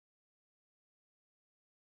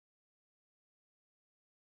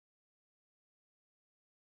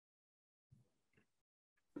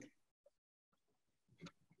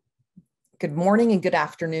Good morning and good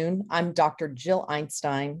afternoon. I'm Dr. Jill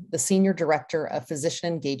Einstein, the Senior Director of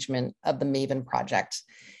Physician Engagement of the MAVEN Project,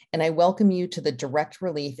 and I welcome you to the Direct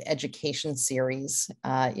Relief Education Series.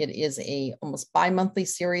 It is a almost bi-monthly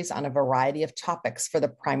series on a variety of topics for the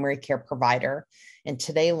primary care provider, and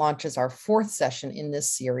today launches our fourth session in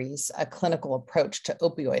this series, a clinical approach to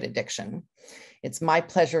opioid addiction. It's my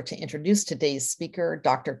pleasure to introduce today's speaker,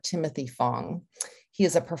 Dr. Timothy Fong. He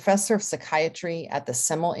is a professor of psychiatry at the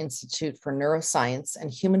Semel Institute for Neuroscience and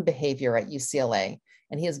Human Behavior at UCLA,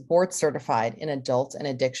 and he is board certified in adult and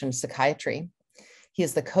addiction psychiatry. He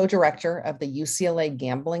is the co-director of the UCLA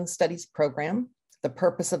Gambling Studies Program. The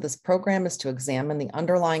purpose of this program is to examine the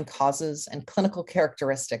underlying causes and clinical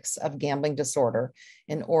characteristics of gambling disorder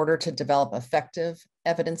in order to develop effective,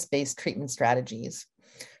 evidence-based treatment strategies.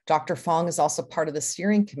 Dr. Fong is also part of the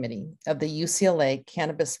steering committee of the UCLA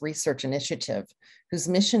Cannabis Research Initiative, whose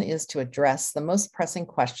mission is to address the most pressing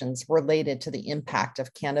questions related to the impact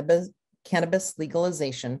of cannabis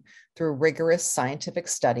legalization through rigorous scientific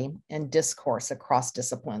study and discourse across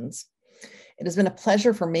disciplines. It has been a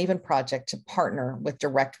pleasure for MAVEN Project to partner with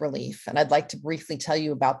Direct Relief, and I'd like to briefly tell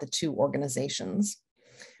you about the two organizations.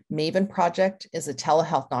 MAVEN Project is a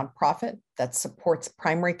telehealth nonprofit that supports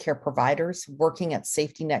primary care providers working at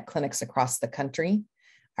safety net clinics across the country.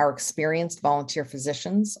 Our experienced volunteer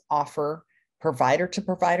physicians offer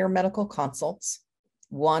provider-to-provider medical consults,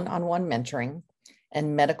 one-on-one mentoring,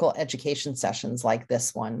 and medical education sessions like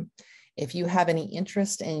this one. If you have any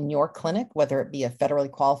interest in your clinic, whether it be a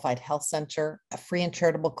federally qualified health center, a free and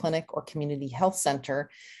charitable clinic, or community health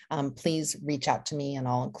center, please reach out to me and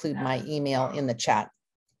I'll include my email in the chat.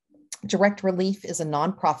 Direct Relief is a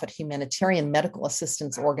nonprofit humanitarian medical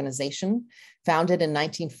assistance organization. Founded in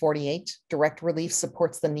 1948, Direct Relief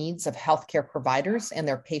supports the needs of healthcare providers and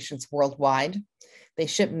their patients worldwide. They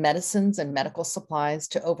ship medicines and medical supplies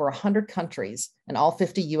to over 100 countries and all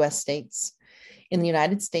 50 US states. In the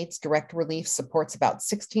United States, Direct Relief supports about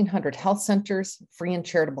 1,600 health centers, free and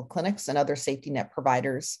charitable clinics, and other safety net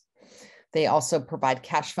providers. They also provide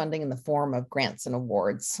cash funding in the form of grants and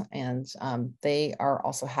awards, and they are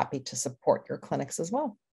also happy to support your clinics as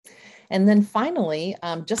well. And then finally,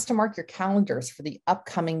 just to mark your calendars for the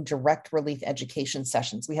upcoming Direct Relief education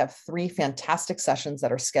sessions, we have 3 fantastic sessions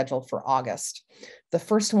that are scheduled for August. The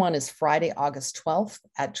first one is Friday, August 12th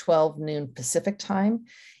at 12 noon Pacific time.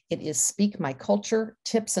 It is Speak My Culture,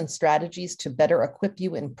 Tips and Strategies to Better Equip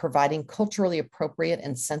You in Providing Culturally Appropriate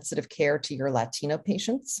and Sensitive Care to Your Latino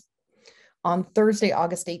Patients. On Thursday,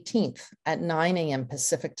 August 18th at 9 a.m.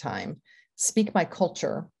 Pacific time, Speak My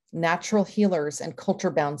Culture, Natural Healers and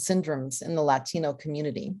Culture-Bound Syndromes in the Latino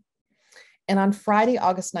Community. And on Friday,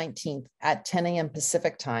 August 19th at 10 a.m.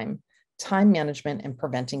 Pacific time, Time Management and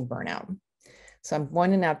Preventing Burnout. So I'm going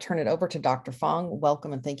to now turn it over to Dr. Fong.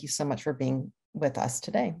 Welcome and thank you so much for being with us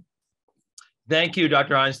today. Thank you,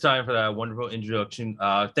 Dr. Einstein, for that wonderful introduction.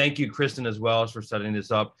 Thank you, Kristen, as well, for setting this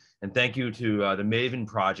up. And thank you to the MAVEN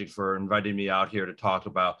Project for inviting me out here to talk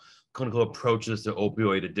about clinical approaches to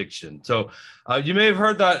opioid addiction. So you may have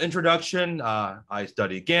heard that introduction. I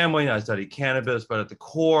study gambling, I study cannabis, but at the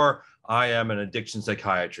core, I am an addiction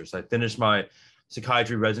psychiatrist. I finished my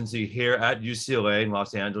psychiatry residency here at UCLA in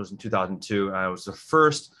Los Angeles in 2002. And I was the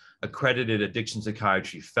first accredited addiction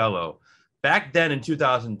psychiatry fellow. Back then in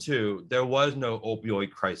 2002, there was no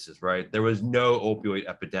opioid crisis, right? There was no opioid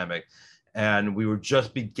epidemic. And we were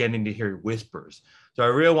just beginning to hear whispers. So I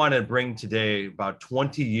really want to bring today about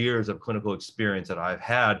 20 years of clinical experience that I've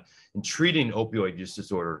had in treating opioid use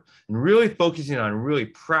disorder and really focusing on really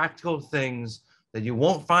practical things that you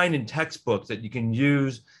won't find in textbooks that you can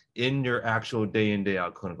use in your actual day in, day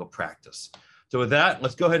out clinical practice. So with that,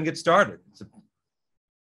 let's go ahead and get started.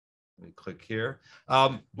 Let me click here.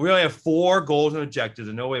 We only have 4 goals and objectives.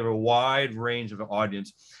 I know we have a wide range of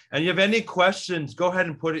audience. And if you have any questions, go ahead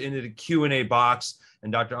and put it into the Q&A box,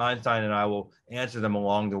 and Dr. Einstein and I will answer them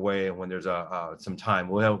along the way when there's some time.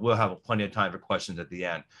 We'll have plenty of time for questions at the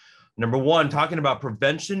end. Number 1, talking about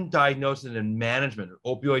prevention, diagnosis, and management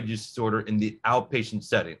of opioid use disorder in the outpatient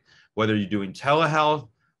setting, whether you're doing telehealth,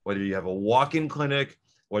 whether you have a walk-in clinic,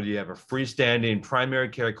 whether you have a freestanding primary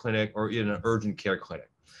care clinic, or even an urgent care clinic.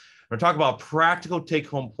 We're talking about practical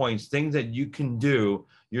take-home points, things that you can do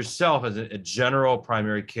yourself as a general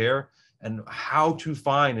primary care, and how to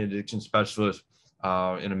find an addiction specialist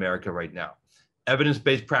in America right now.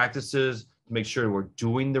 Evidence-based practices to make sure we're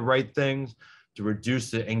doing the right things, to reduce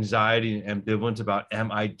the anxiety and ambivalence about, am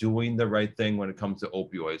I doing the right thing when it comes to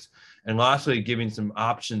opioids? And lastly, giving some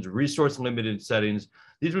options, resource-limited settings.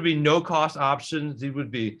 These would be no-cost options. These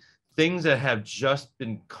would be things that have just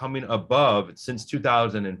been coming above since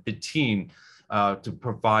 2015 to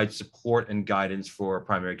provide support and guidance for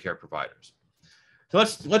primary care providers. So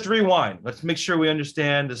let's rewind. Let's make sure we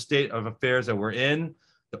understand the state of affairs that we're in.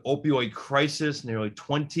 The opioid crisis, nearly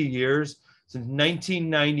 20 years since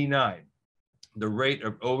 1999. The rate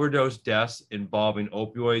of overdose deaths involving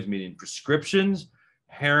opioids, meaning prescriptions,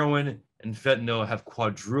 heroin, and fentanyl, have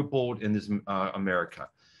quadrupled in this America.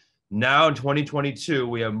 Now in 2022,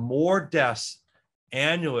 we have more deaths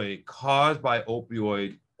annually caused by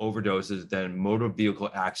opioid overdoses than motor vehicle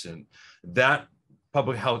accident. That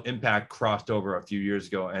public health impact crossed over a few years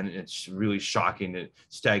ago, and it's really shocking and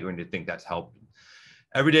staggering to think that's helping.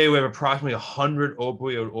 Every day we have approximately 100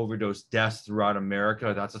 opioid overdose deaths throughout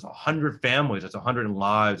America. That's just 100 families, that's 100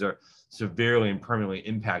 lives are severely and permanently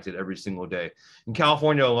impacted every single day. In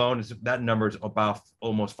California alone, that number is about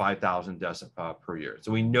almost 5,000 deaths per year.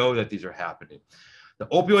 So we know that these are happening. The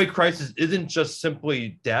opioid crisis isn't just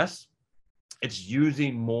simply deaths, it's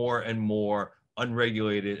using more and more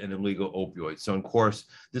unregulated and illegal opioids. So of course,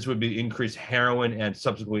 this would be increased heroin and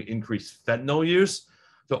subsequently increased fentanyl use.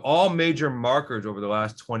 So all major markers over the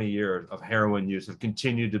last 20 years of heroin use have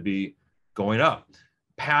continued to be going up.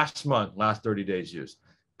 Past month, last 30 days use,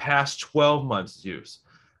 past 12 months use,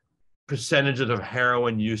 percentages of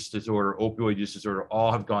heroin use disorder, opioid use disorder,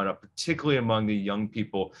 all have gone up, particularly among the young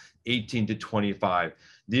people, 18 to 25.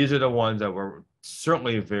 These are the ones that we're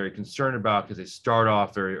certainly very concerned about because they start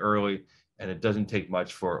off very early and it doesn't take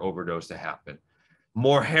much for overdose to happen.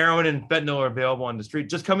 More heroin and fentanyl are available on the street.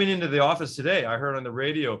 Just coming into the office today, I heard on the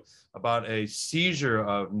radio about a seizure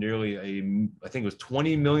of nearly I think it was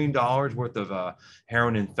 $20 million worth of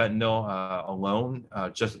heroin and fentanyl alone,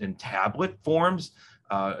 just in tablet forms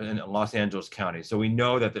in Los Angeles County. So we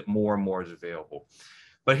know that more and more is available.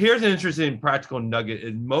 But here's an interesting practical nugget.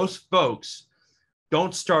 Is most folks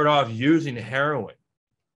don't start off using heroin.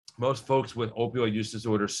 Most folks with opioid use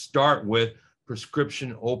disorder start with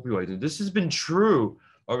prescription opioids. And this has been true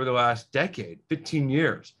over the last decade, 15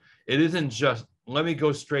 years. It isn't just, let me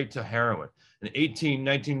go straight to heroin. An 18,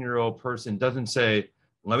 19-year-old person doesn't say,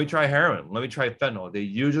 let me try heroin, let me try fentanyl. They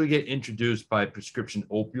usually get introduced by prescription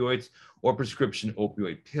opioids or prescription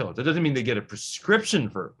opioid pills. That doesn't mean they get a prescription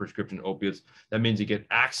for prescription opiates. That means you get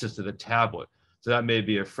access to the tablet. So that may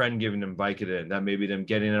be a friend giving them Vicodin. That may be them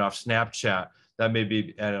getting it off Snapchat. That may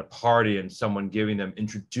be at a party and someone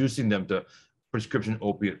introducing them to prescription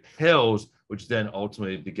opiate pills, which then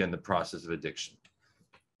ultimately begin the process of addiction.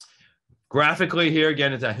 Graphically here,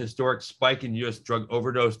 again, is a historic spike in US drug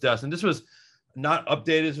overdose deaths. And this was not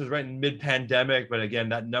updated, this was right in mid-pandemic, but again,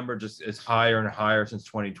 that number just is higher and higher since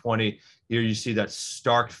 2020. Here you see that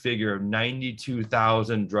stark figure of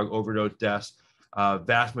 92,000 drug overdose deaths,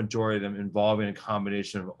 vast majority of them involving a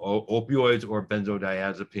combination of opioids or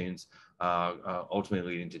benzodiazepines,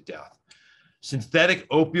 ultimately leading to death. Synthetic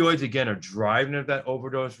opioids, again, are driving up that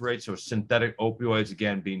overdose rate. So synthetic opioids,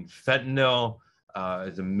 again, being fentanyl,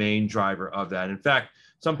 is the main driver of that. In fact,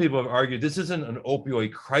 some people have argued this isn't an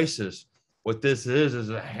opioid crisis. What this is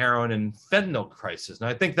a heroin and fentanyl crisis. And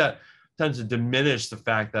I think that tends to diminish the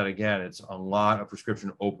fact that, again, it's a lot of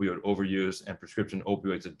prescription opioid overuse and prescription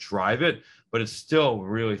opioids that drive it, but it's still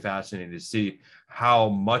really fascinating to see how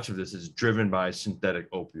much of this is driven by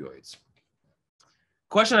synthetic opioids.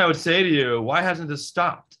 Question I would say to you, why hasn't this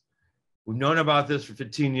stopped? We've known about this for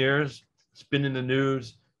 15 years. It's been in the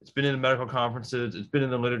news. It's been in the medical conferences. It's been in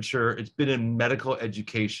the literature. It's been in medical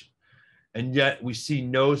education. And yet we see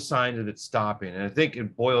no signs of it stopping. And I think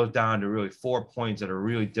it boils down to really 4 points that are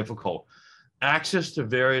really difficult. Access to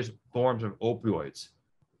various forms of opioids,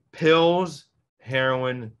 pills,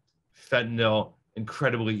 heroin, fentanyl,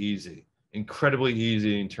 incredibly easy in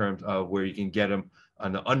terms of where you can get them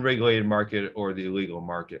on the unregulated market or the illegal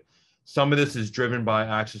market. Some of this is driven by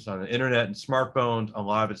access on the internet and smartphones. A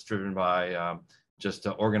lot of it's driven by just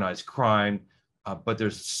organized crime, but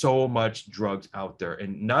there's so much drugs out there,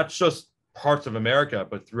 and not just parts of America,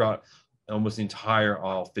 but throughout almost the entire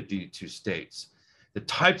all 52 states. The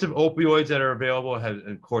types of opioids that are available have,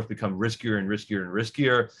 of course, become riskier and riskier and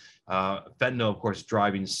riskier. Fentanyl, of course,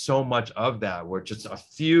 driving so much of that, where just a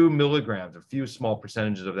few milligrams, a few small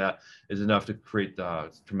percentages of that is enough to create a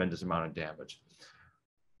tremendous amount of damage.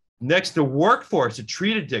 Next, the workforce to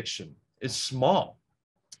treat addiction is small.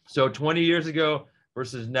 So 20 years ago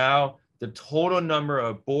versus now, the total number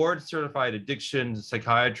of board-certified addiction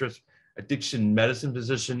psychiatrists, addiction medicine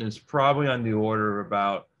physician is probably on the order of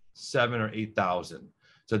about 7,000 or 8,000.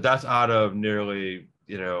 So that's out of nearly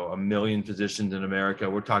 1 million physicians in America.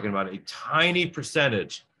 We're talking about a tiny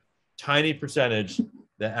percentage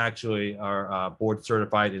that actually are board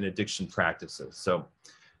certified in addiction practices. So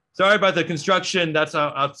sorry about the construction. That's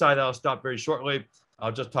outside. I'll stop very shortly.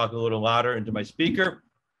 I'll just talk a little louder into my speaker.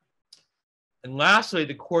 And lastly,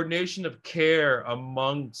 the coordination of care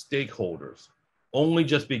among stakeholders, only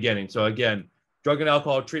just beginning. So again, drug and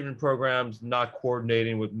alcohol treatment programs not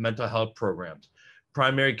coordinating with mental health programs,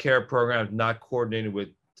 primary care programs not coordinating with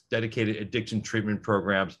dedicated addiction treatment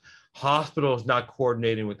programs, hospitals not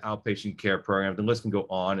coordinating with outpatient care programs. The list can go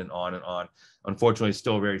on and on and on. Unfortunately, it's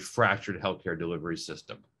still a very fractured healthcare delivery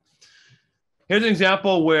system. Here's an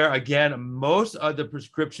example where, again, most of the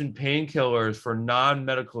prescription painkillers for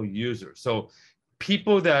non-medical users, so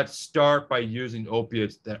people that start by using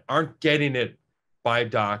opiates that aren't getting it by a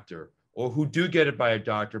doctor, or who do get it by a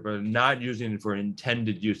doctor but are not using it for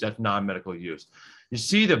intended use, that's non-medical use. You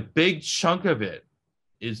see the big chunk of it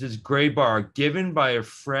is this gray bar, given by a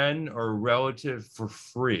friend or relative for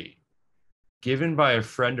free. Given by a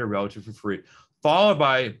friend or relative for free, followed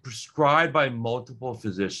by prescribed by multiple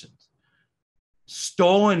physicians.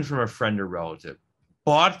 Stolen from a friend or relative,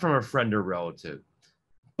 bought from a friend or relative,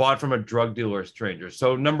 bought from a drug dealer or stranger.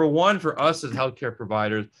 So number one, for us as healthcare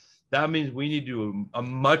providers, that means we need to do a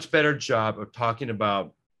much better job of talking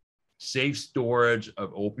about safe storage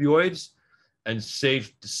of opioids and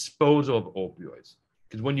safe disposal of opioids.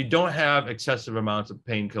 Because when you don't have excessive amounts of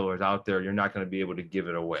painkillers out there, you're not going to be able to give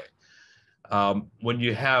it away. When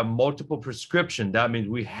you have multiple prescription, that means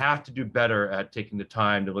we have to do better at taking the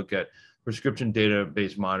time to look at prescription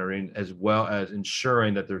database monitoring, as well as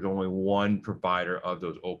ensuring that there's only one provider of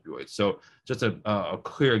those opioids. So just a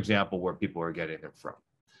clear example where people are getting them from.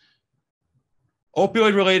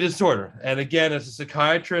 Opioid-related disorder. And again, as a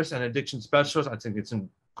psychiatrist and addiction specialist, I think it's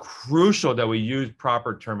crucial that we use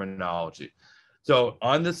proper terminology. So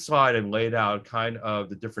on this slide, I've laid out kind of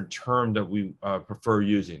the different terms that we prefer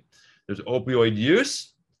using. There's opioid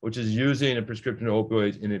use, which is using a prescription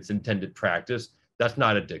opioid in its intended practice. That's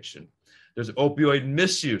not addiction. There's opioid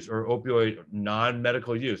misuse or opioid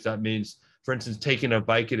non-medical use. That means, for instance, taking a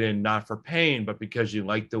Vicodin not for pain, but because you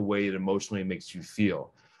like the way it emotionally makes you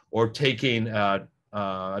feel. Or taking a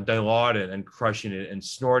Dilaudid and crushing it and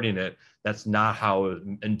snorting it. That's not how it was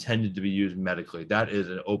intended to be used medically. That is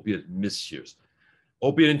an opiate misuse.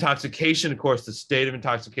 Opiate intoxication, of course, the state of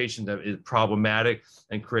intoxication that is problematic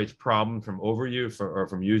and creates problems from overuse or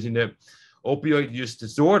from using it. Opioid use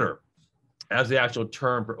disorder, as the actual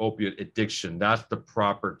term for opiate addiction, that's the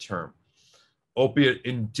proper term.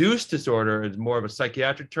 Opiate-induced disorder is more of a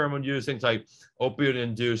psychiatric term when used, things like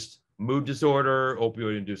opioid-induced mood disorder,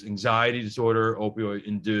 opioid-induced anxiety disorder,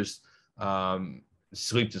 opioid-induced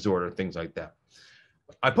sleep disorder, things like that.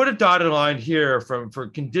 I put a dotted line here for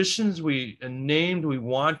conditions we named we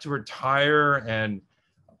want to retire and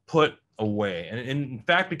put away. And in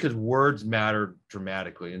fact, because words matter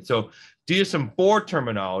dramatically. And so DSM-4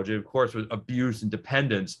 terminology, of course, was abuse and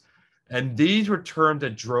dependence. And these were terms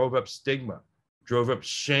that drove up stigma, drove up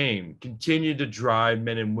shame, continued to drive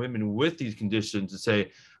men and women with these conditions to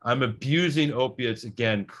say, I'm abusing opiates,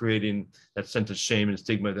 again, creating that sense of shame and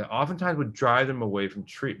stigma that oftentimes would drive them away from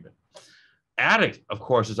treatment. Addict, of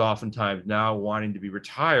course, is oftentimes now wanting to be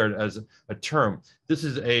retired as a term. This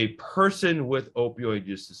is a person with opioid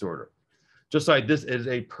use disorder. Just like this is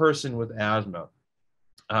a person with asthma.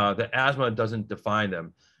 The asthma doesn't define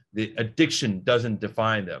them. The addiction doesn't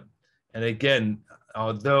define them. And again,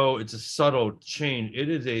 although it's a subtle change, it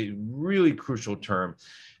is a really crucial term.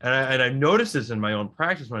 And I noticed this in my own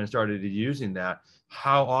practice when I started using that,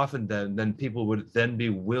 how often then people would then be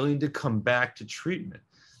willing to come back to treatment.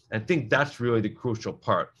 I think that's really the crucial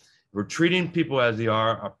part. We're treating people as they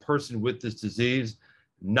are, a person with this disease,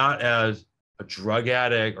 not as a drug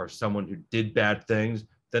addict or someone who did bad things,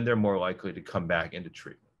 then they're more likely to come back into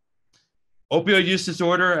treatment. Opioid use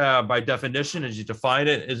disorder, by definition, as you define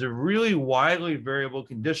it, is a really widely variable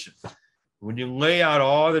condition. When you lay out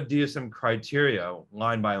all the DSM criteria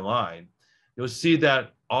line by line, you'll see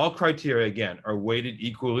that all criteria, again, are weighted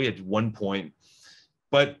equally at 1 point,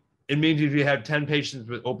 but it means if you have 10 patients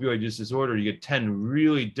with opioid use disorder, you get 10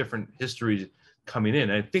 really different histories coming in.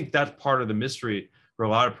 And I think that's part of the mystery for a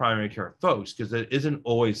lot of primary care folks, because it isn't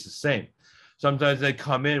always the same. Sometimes they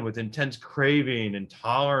come in with intense craving,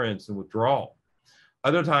 intolerance, and withdrawal.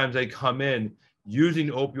 Other times they come in using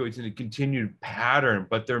opioids in a continued pattern,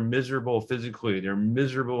 but they're miserable physically, they're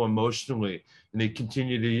miserable emotionally, and they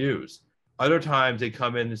continue to use. Other times they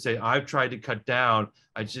come in and say, I've tried to cut down,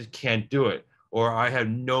 I just can't do it. Or I have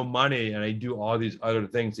no money and I do all these other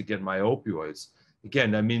things to get my opioids. Again,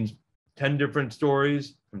 that means 10 different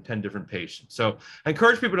stories from 10 different patients. So I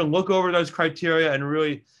encourage people to look over those criteria and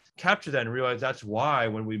really capture that and realize that's why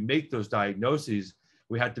when we make those diagnoses,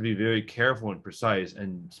 we have to be very careful and precise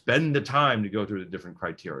and spend the time to go through the different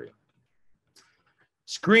criteria.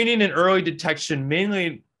 Screening and early detection,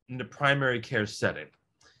 mainly in the primary care setting.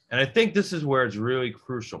 And I think this is where it's really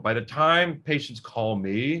crucial. By the time patients call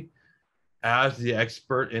me as the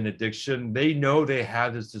expert in addiction, they know they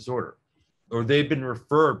have this disorder, or they've been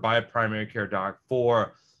referred by a primary care doc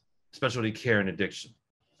for specialty care and addiction.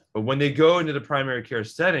 But when they go into the primary care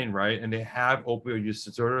setting, right, and they have opioid use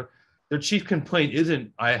disorder, their chief complaint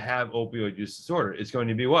isn't, I have opioid use disorder. It's going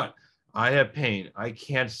to be what? I have pain. I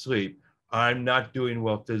can't sleep. I'm not doing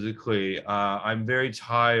well physically. I'm very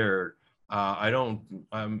tired.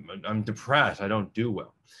 I'm depressed. I don't do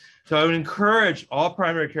well. So I would encourage all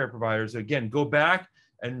primary care providers, again, go back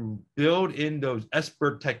and build in those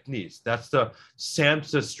expert techniques. That's the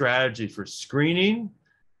SAMHSA strategy for screening,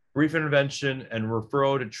 brief intervention, and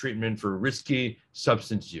referral to treatment for risky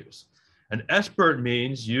substance use. An expert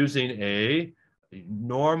means using a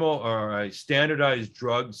normal or a standardized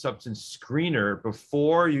drug substance screener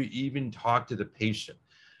before you even talk to the patient.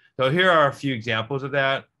 So here are a few examples of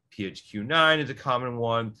that. PHQ-9 is a common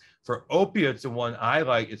one. For opiates, the one I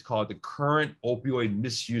like is called the current opioid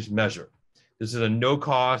misuse measure. This is a no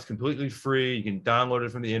cost, completely free. You can download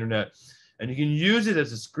it from the internet, and you can use it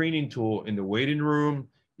as a screening tool in the waiting room.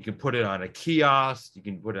 You can put it on a kiosk. You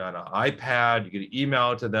can put it on an iPad. You can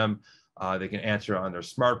email it to them. They can answer on their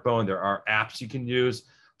smartphone. There are apps you can use.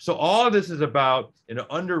 So all of this is about in an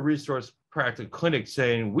under-resourced practice clinic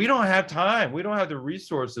saying, we don't have time. We don't have the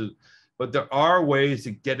resources, but there are ways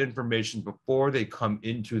to get information before they come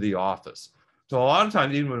into the office. So a lot of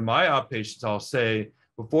times, even with my outpatients, I'll say,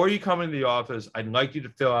 before you come into the office, I'd like you to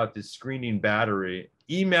fill out this screening battery,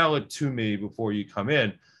 email it to me before you come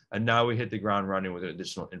in. And now we hit the ground running with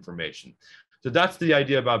additional information. So that's the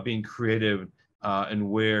idea about being creative and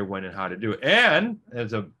where, when, and how to do it. And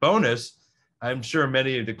as a bonus, I'm sure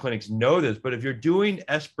many of the clinics know this, but if you're doing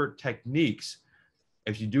expert techniques,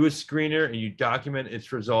 if you do a screener and you document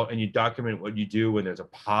its result and you document what you do when there's a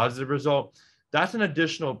positive result, that's an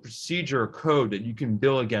additional procedure or code that you can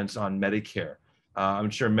bill against on Medicare. I'm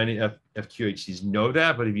sure many FQHCs know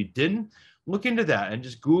that, but if you didn't, look into that and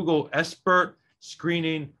just Google expert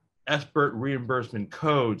screening, expert reimbursement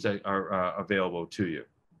codes that are available to you.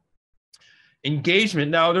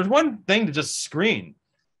 Engagement. Now, there's one thing to just screen,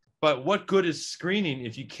 but what good is screening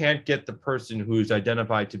if you can't get the person who's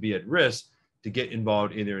identified to be at risk to get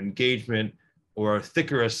involved in their engagement or a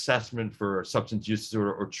thicker assessment for substance use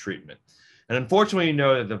disorder or treatment? And unfortunately, you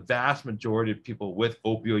know that the vast majority of people with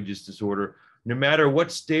opioid use disorder, no matter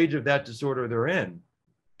what stage of that disorder they're in,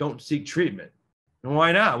 don't seek treatment. And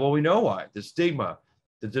why not? Well, we know why. The stigma,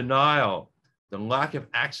 the denial, the lack of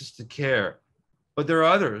access to care. But there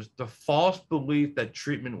are others, the false belief that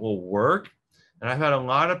treatment will work. And I've had a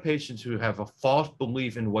lot of patients who have a false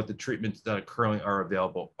belief in what the treatments that currently are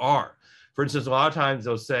available are. For instance, a lot of times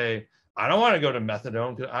they'll say, I don't want to go to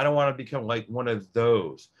methadone because I don't want to become like one of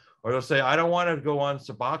those. Or they'll say, I don't want to go on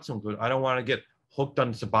Suboxone because I don't want to get hooked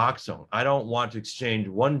on Suboxone. I don't want to exchange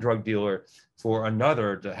one drug dealer for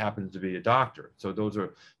another that happens to be a doctor. So those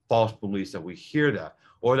are false beliefs that we hear that.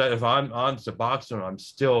 Or that if I'm on Suboxone, I'm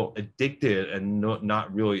still addicted and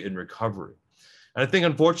not really in recovery. And I think,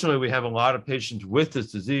 unfortunately, we have a lot of patients with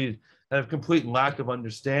this disease that have complete lack of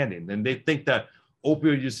understanding. And they think that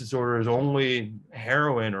opioid use disorder is only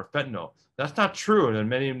heroin or fentanyl. That's not true. And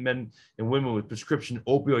many men and women with prescription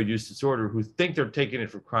opioid use disorder who think they're taking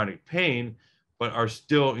it for chronic pain, but are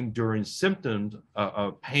still enduring symptoms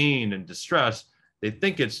of pain and distress, they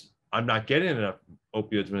think it's, I'm not getting enough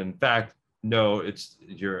opioids, when in fact, no, it's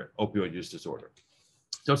your opioid use disorder.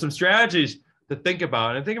 So some strategies to think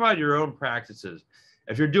about, and think about your own practices.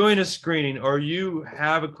 If you're doing a screening or you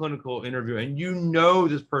have a clinical interview and you know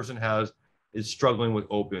this person is struggling with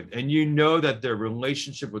opioids and you know that their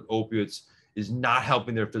relationship with opiates is not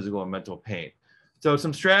helping their physical and mental pain. So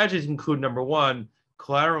some strategies include, number one,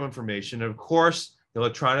 collateral information. And of course, the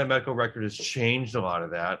electronic medical record has changed a lot of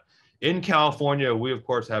that. In California, we, of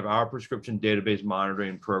course, have our prescription database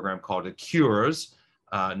monitoring program called the Cures,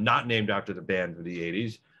 not named after the band of the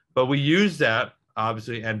 80s, but we use that,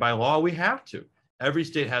 obviously, and by law, we have to. Every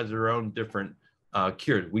state has their own different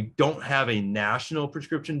cures. We don't have a national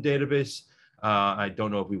prescription database. I don't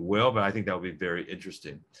know if we will, but I think that would be very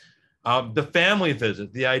interesting. The family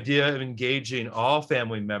visit, the idea of engaging all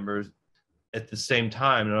family members at the same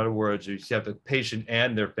time. In other words, you have the patient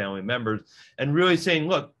and their family members, and really saying,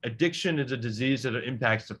 look, addiction is a disease that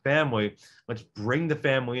impacts the family. Let's bring the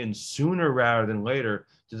family in sooner rather than later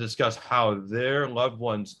to discuss how their loved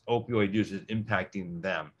one's opioid use is impacting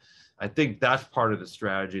them. I think that's part of the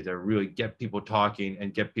strategy to really get people talking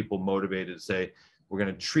and get people motivated to say, we're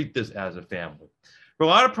going to treat this as a family. For a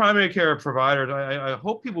lot of primary care providers, I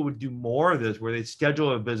hope people would do more of this, where they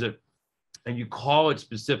schedule a visit and you call it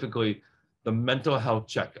specifically the mental health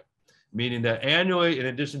checkup, meaning that annually, in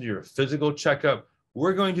addition to your physical checkup,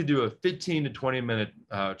 we're going to do a 15 to 20-minute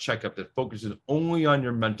checkup that focuses only on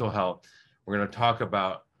your mental health. We're going to talk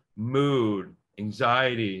about mood,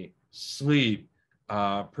 anxiety, sleep,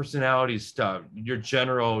 personality stuff, your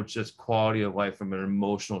general just quality of life from an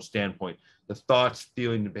emotional standpoint, the thoughts,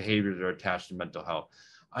 feelings, and behaviors that are attached to mental health.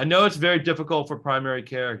 I know it's very difficult for primary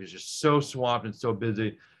care because you're so swamped and so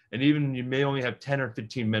busy, and even you may only have 10 or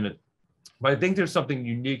 15 minutes, but I think there's something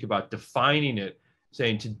unique about defining it,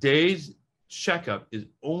 saying today's checkup is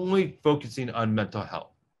only focusing on mental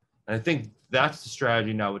health. And I think that's the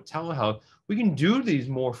strategy now with telehealth. We can do these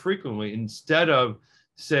more frequently instead of,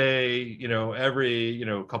 say, every,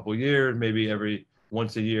 couple of years, maybe every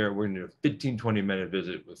once a year, we're going to do a 15, 20-minute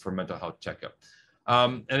visit for mental health checkup.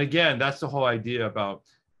 And again, that's the whole idea about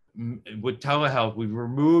with telehealth, we've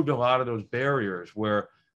removed a lot of those barriers where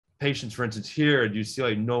patients, for instance, here at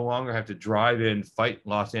UCLA no longer have to drive in, fight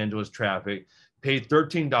Los Angeles traffic, pay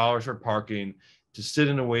 $13 for parking to sit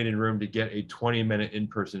in a waiting room to get a 20-minute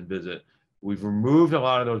in-person visit. We've removed a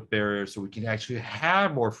lot of those barriers so we can actually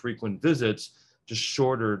have more frequent visits, just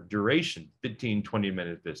shorter duration, 15,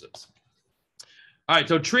 20-minute visits. All right,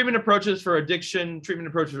 so treatment approaches for addiction, treatment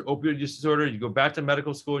approaches for opioid use disorder. You go back to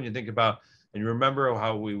medical school and you think about, and you remember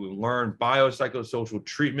how we learn biopsychosocial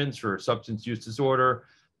treatments for substance use disorder,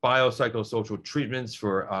 biopsychosocial treatments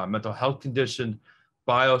for mental health conditions,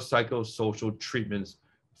 biopsychosocial treatments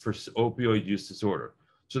for opioid use disorder.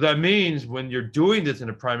 So that means when you're doing this in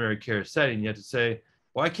a primary care setting, you have to say,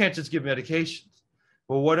 well, I can't just give medications.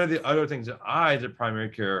 Well, what are the other things that I, as a primary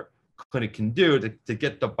care clinic, can do to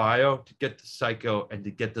get the bio, to get the psycho, and to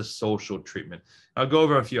get the social treatment? I'll go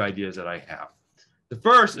over a few ideas that I have. The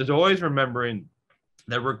first is always remembering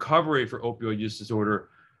that recovery for opioid use disorder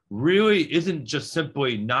really isn't just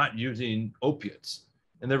simply not using opiates.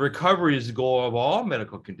 And the recovery is the goal of all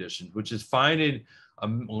medical conditions, which is finding a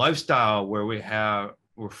lifestyle where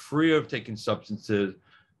we're free of taking substances,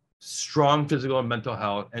 strong physical and mental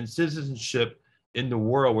health, and citizenship in the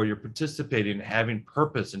world where you're participating, having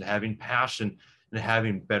purpose and having passion and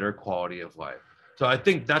having better quality of life. So I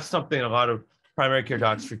think that's something a lot of primary care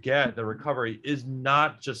docs forget. The recovery is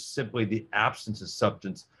not just simply the absence of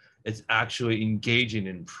substance. It's actually engaging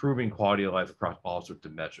in improving quality of life across all sorts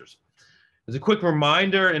of measures. As a quick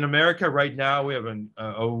reminder, in America right now, we have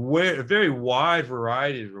a very wide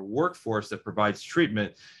variety of a workforce that provides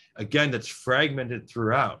treatment, again, that's fragmented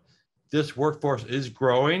throughout. This workforce is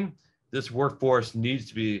growing. This workforce needs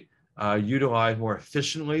to be utilized more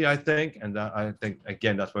efficiently, I think. And I think,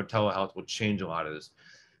 again, that's where telehealth will change a lot of this.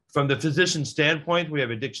 From the physician standpoint, we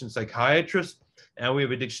have addiction psychiatrists and we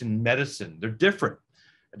have addiction medicine. They're different.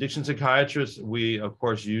 Addiction psychiatrists, we, of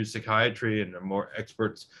course, use psychiatry and are more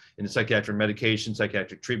experts in psychiatric medication,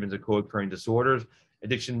 psychiatric treatments of co-occurring disorders.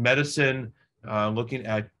 Addiction medicine, looking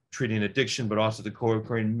at treating addiction, but also the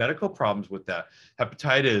co-occurring medical problems with that,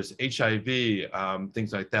 hepatitis, HIV,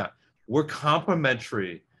 things like that. We're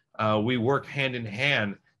complementary. We work hand in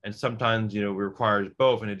hand, and sometimes, we require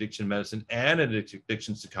both an addiction medicine and an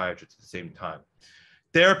addiction psychiatrist at the same time.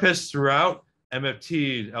 Therapists throughout,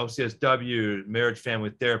 MFTs, LCSW, marriage family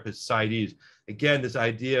therapists, PsyDs. Again, this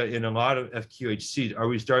idea in a lot of FQHCs, are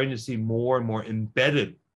we starting to see more and more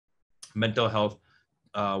embedded mental health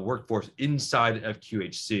workforce inside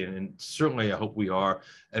FQHC? And certainly I hope we are.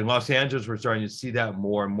 In Los Angeles, we're starting to see that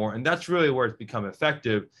more and more. And that's really where it's become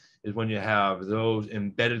effective, is when you have those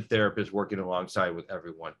embedded therapists working alongside with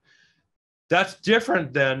everyone. That's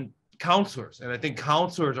different than counselors. And I think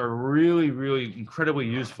counselors are really, really incredibly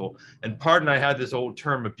useful. And pardon, I had this old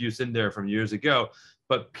term abuse in there from years ago,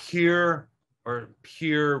 but peer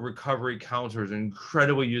recovery counselors are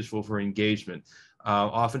incredibly useful for engagement.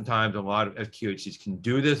 Oftentimes, a lot of FQHCs can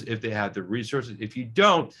do this if they have the resources. If you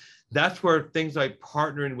don't, that's where things like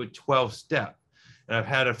partnering with 12-step. And I've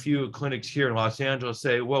had a few clinics here in Los Angeles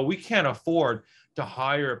say, well, we can't afford to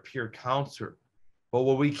hire a peer counselor. But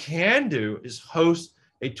what we can do is host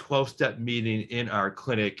a 12-step meeting in our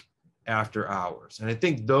clinic after hours. And I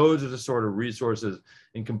think those are the sort of resources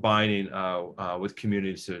in combining with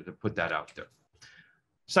communities to put that out there.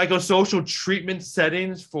 Psychosocial treatment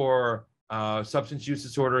settings for substance use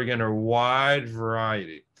disorder, again, are a wide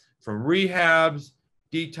variety, from rehabs,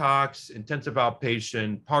 detox, intensive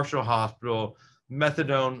outpatient, partial hospital,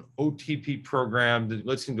 methadone, OTP program, the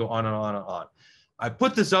list can go on and on and on. I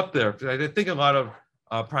put this up there because I think a lot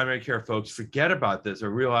of primary care folks forget about this or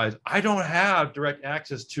realize I don't have direct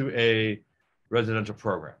access to a residential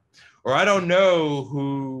program. or I don't know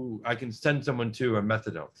who I can send someone to a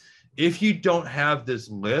methadone. If you don't have this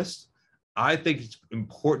list, I think it's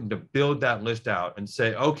important to build that list out and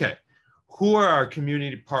say, okay, who are our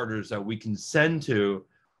community partners that we can send to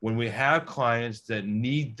when we have clients that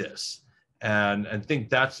need this? And I think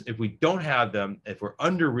that's, if we don't have them, if we're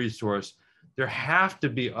under-resourced, there have to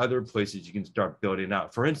be other places you can start building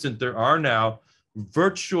out. For instance, there are now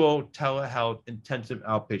virtual telehealth intensive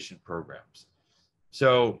outpatient programs.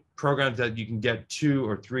 So programs that you can get 2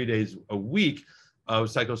 or 3 days a week of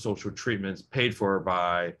psychosocial treatments paid for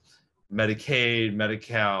by Medicaid,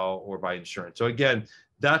 Medi-Cal, or by insurance. So again,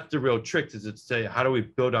 that's the real trick, is to say, how do we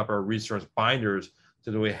build up our resource binders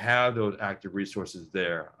so that we have those active resources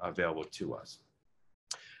there available to us.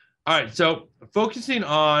 All right, so focusing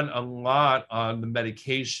on a lot on the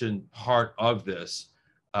medication part of this,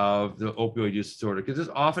 of the opioid use disorder, because this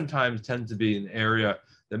oftentimes tends to be an area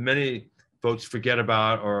that many folks forget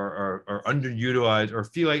about or underutilized, or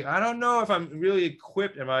feel like, I don't know if I'm really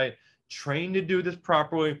equipped, am I trained to do this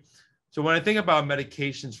properly? So when I think about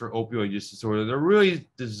medications for opioid use disorder, they're really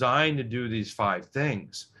designed to do these 5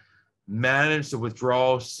 things. Manage the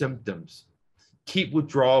withdrawal symptoms, keep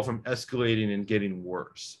withdrawal from escalating and getting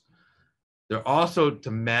worse. They're also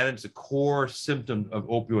to manage the core symptom of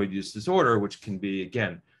opioid use disorder, which can be,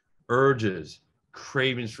 again, urges,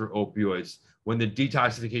 cravings for opioids when the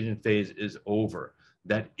detoxification phase is over,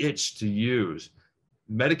 that itch to use.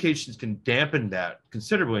 Medications can dampen that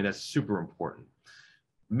considerably, and that's super important.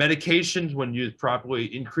 Medications, when used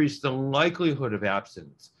properly, increase the likelihood of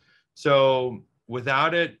abstinence. So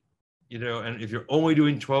without it, and if you're only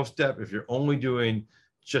doing 12-step, if you're only doing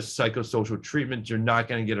just psychosocial treatments, you're not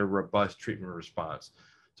going to get a robust treatment response.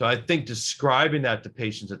 So I think describing that to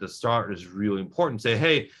patients at the start is really important. Say,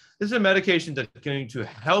 hey, this is a medication that's going to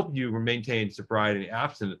help you maintain sobriety and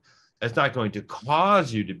abstinence. It's not going to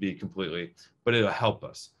cause you to be completely, but it'll help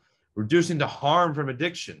us. Reducing the harm from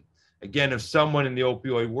addiction. Again, if someone in the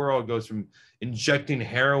opioid world goes from injecting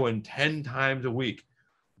heroin 10 times a week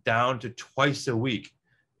down to twice a week,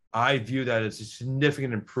 I view that as a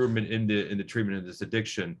significant improvement in the treatment of this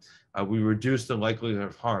addiction. We reduce the likelihood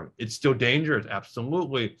of harm. It's still dangerous,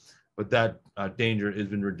 absolutely, but that danger has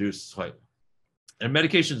been reduced slightly. And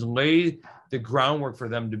medications lay the groundwork for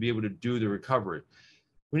them to be able to do the recovery.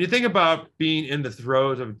 When you think about being in the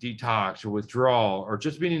throes of detox or withdrawal, or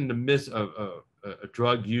just being in the midst of a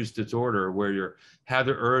drug use disorder where you have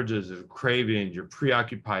the urges of cravings, you're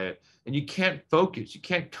preoccupied, and you can't focus, you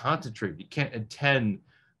can't concentrate, you can't attend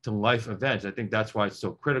to life events. I think that's why it's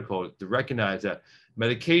so critical to recognize that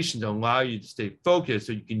medications allow you to stay focused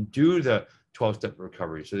so you can do the 12-step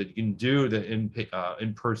recovery, so that you can do the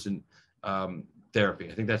in-person therapy.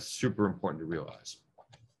 I think that's super important to realize.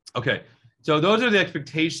 Okay, so those are the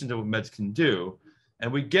expectations of what meds can do.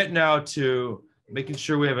 And we get now to making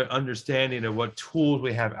sure we have an understanding of what tools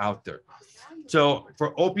we have out there. So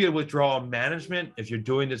for opioid withdrawal management, if you're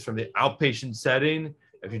doing this from the outpatient setting,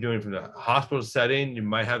 if you're doing it from the hospital setting, you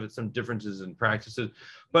might have some differences in practices.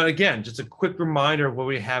 But again, just a quick reminder of what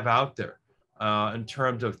we have out there in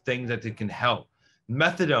terms of things that can help.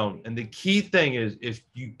 Methadone, and the key thing is, if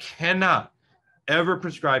you cannot ever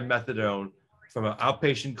prescribe methadone from an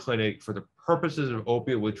outpatient clinic for the purposes of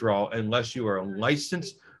opiate withdrawal unless you are a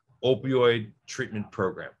licensed opioid treatment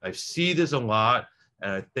program. I see this a lot,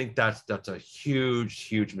 and I think that's a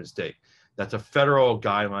huge mistake. That's a federal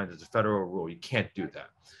guideline. That's a federal rule. You can't do that.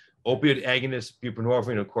 Opioid agonists,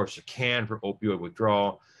 buprenorphine, of course, you can for opioid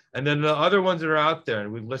withdrawal. And then the other ones that are out there,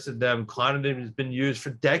 and we've listed them, clonidine has been used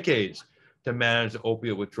for decades to manage the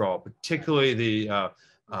opioid withdrawal, particularly the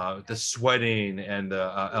sweating and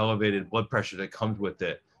the elevated blood pressure that comes with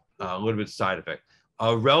it, a little bit of side effect.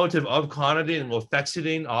 A relative of clonidine,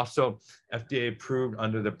 lofexidine, also FDA approved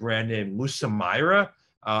under the brand name Lucamyra,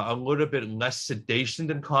 a little bit less sedation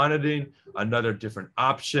than clonidine, another different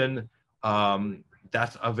option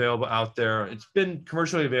that's available out there. It's been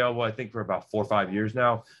commercially available, I think, for about 4 or 5 years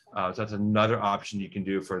now. So that's another option you can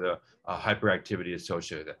do for the hyperactivity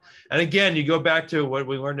associated with it. And again, you go back to what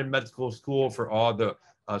we learned in medical school for all the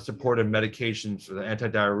supportive medications for the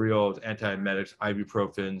antidiarrheals, antiemetics,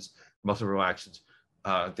 ibuprofens, muscle relaxants,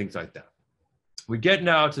 things like that. We get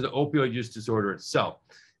now to the opioid use disorder itself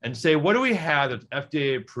and say, what do we have that's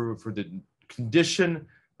FDA approved for the condition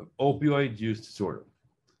of opioid use disorder?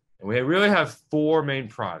 And we really have 4 main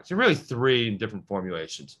products, and really 3 in different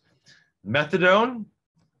formulations: methadone,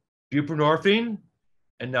 buprenorphine,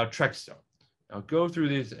 and naltrexone. I'll go through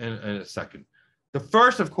these in a second. The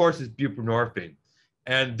first, of course, is buprenorphine.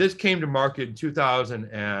 And this came to market in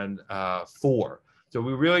 2004. So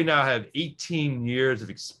we really now have 18 years of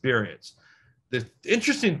experience. the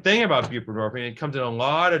interesting thing about buprenorphine, it comes in a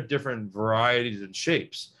lot of different varieties and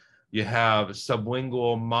shapes. You have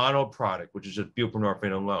sublingual mono product, which is just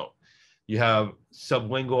buprenorphine alone. You have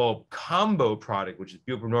sublingual combo product, which is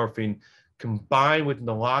buprenorphine combined with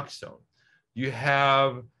naloxone. You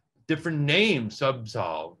have different names,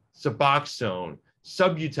 Subzol, Suboxone,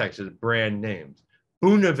 Subutex as brand names.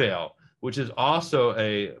 Bunavail, which is also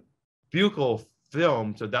a buccal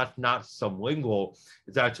film, so that's not sublingual.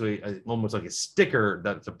 It's actually almost like a sticker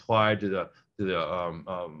that's applied to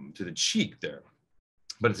the cheek there,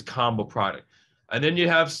 but it's a combo product. And then you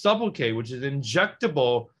have Sublocade, which is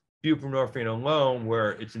injectable buprenorphine alone,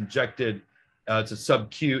 where it's injected, it's a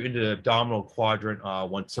sub-Q into the abdominal quadrant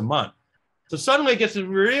once a month. So suddenly it gets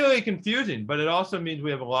really confusing, but it also means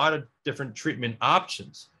we have a lot of different treatment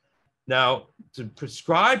options. Now, to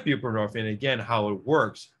prescribe buprenorphine, again, how it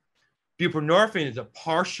works, buprenorphine is a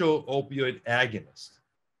partial opioid agonist.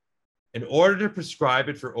 In order to prescribe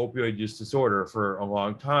it for opioid use disorder for a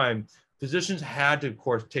long time, physicians had to, of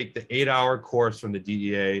course, take the 8-hour course from the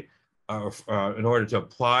DEA in order to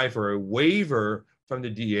apply for a waiver from the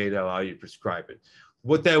DEA to allow you to prescribe it.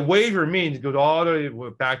 What that waiver means goes all the way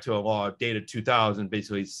back to a law dated 2000,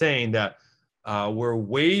 basically saying that we're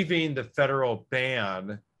waiving the federal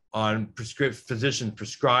ban on physicians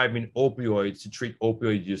prescribing opioids to treat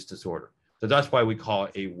opioid use disorder. So that's why we call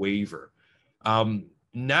it a waiver.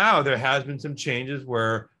 Now there has been some changes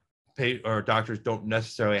where doctors don't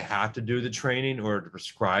necessarily have to do the training or to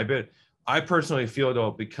prescribe it. I personally feel,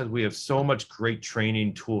 though, because we have so much great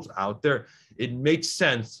training tools out there, it makes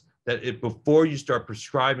sense that before you start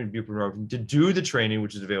prescribing buprenorphine, to do the training,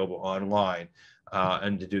 which is available online,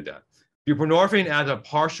 and to do that. Buprenorphine as a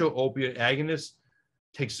partial opioid agonist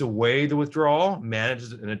takes away the withdrawal,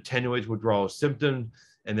 manages and attenuates withdrawal symptoms,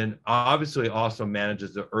 and then obviously also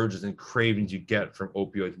manages the urges and cravings you get from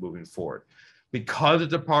opioids moving forward. Because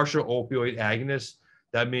it's a partial opioid agonist,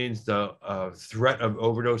 that means the threat of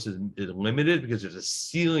overdose is limited because there's a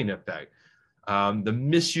ceiling effect. The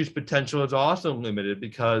misuse potential is also limited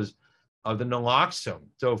because of the naloxone.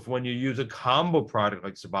 So when you use a combo product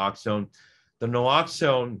like Suboxone, the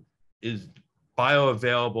naloxone is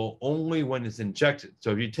bioavailable only when it's injected.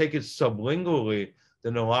 So if you take it sublingually, the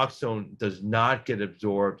naloxone does not get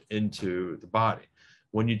absorbed into the body.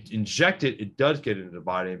 When you inject it, it does get into the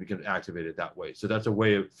body and becomes activated that way. So that's a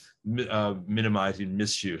way of minimizing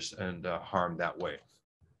misuse and harm that way.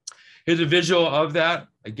 Here's a visual of that.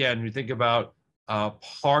 Again, you think about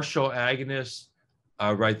partial agonists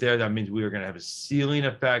right there. That means we are going to have a ceiling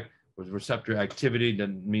effect with receptor activity. That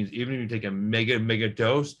means even if you take a mega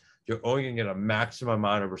dose, you're only going to get a maximum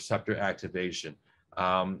amount of receptor activation.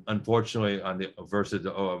 Unfortunately, on the versus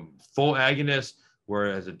the full agonist,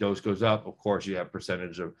 whereas the dose goes up, of course, you have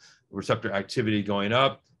percentage of receptor activity going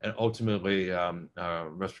up, and ultimately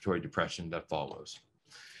respiratory depression that follows.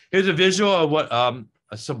 Here's a visual of what a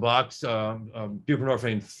Subox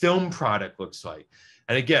buprenorphine film product looks like.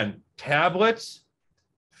 And again, tablets,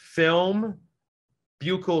 film,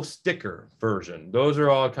 buccal sticker version. Those are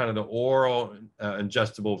all kind of the oral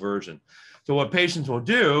ingestible version. So what patients will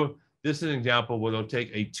do, this is an example where they'll take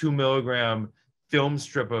a 2 milligram film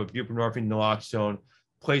strip of buprenorphine naloxone,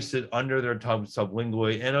 place it under their tongue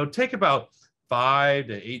sublingually, and it'll take about 5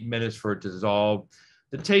 to 8 minutes for it to dissolve.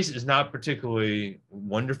 The taste is not particularly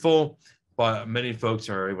wonderful, but many folks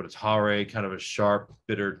are able to tolerate kind of a sharp,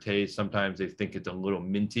 bitter taste. Sometimes they think it's a little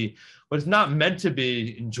minty, but it's not meant to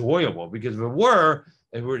be enjoyable, because if it were,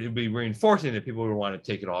 it would be reinforcing that people would want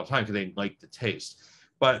to take it all the time because they like the taste.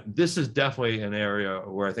 But this is definitely an area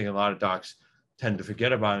where I think a lot of docs tend to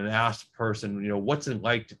forget about it and ask the person, what's it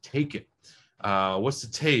like to take it? What's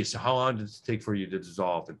the taste? How long does it take for you to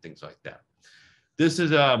dissolve and things like that? This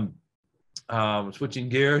is switching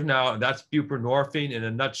gears now. That's buprenorphine in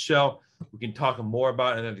a nutshell. We can talk more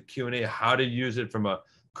about it in the Q&A, how to use it from a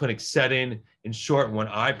clinic setting. In short, when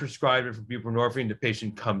I prescribe it for buprenorphine, the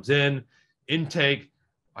patient comes in, intake,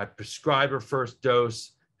 I prescribe her first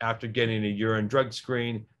dose after getting a urine drug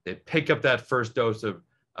screen. They pick up that first dose of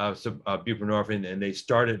buprenorphine, and they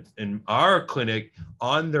started in our clinic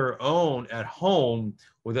on their own at home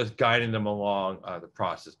with us guiding them along the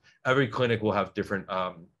process. Every clinic will have different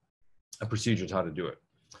procedures how to do it.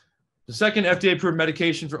 The second FDA-approved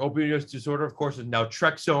medication for opioid use disorder, of course, is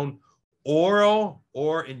naltrexone, oral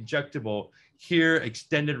or injectable. Here,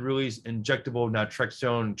 extended release injectable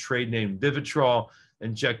naltrexone, trade name Vivitrol,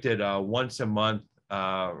 injected once a month.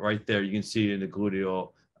 Right there, you can see in the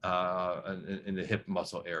gluteal, in the hip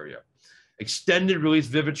muscle area. Extended release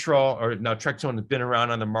Vivitrol or naltrexone has been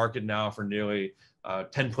around on the market now for nearly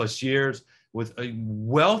 10 plus years, with a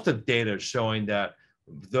wealth of data showing that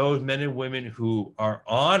those men and women who are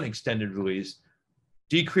on extended release,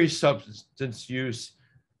 decrease substance use,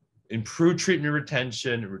 improve treatment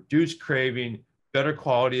retention, reduce craving, better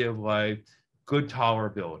quality of life, good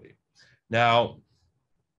tolerability. Now,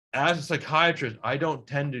 as a psychiatrist, I don't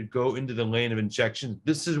tend to go into the lane of injections.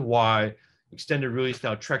 This is why extended release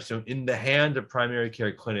naltrexone in the hands of primary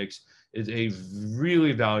care clinics is a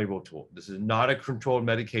really valuable tool. This is not a controlled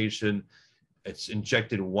medication. It's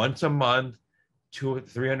injected once a month,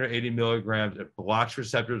 380 milligrams. It blocks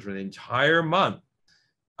receptors for the entire month.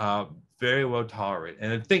 Very well tolerated.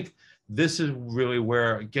 And I think this is really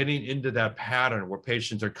where getting into that pattern where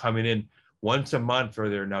patients are coming in once a month for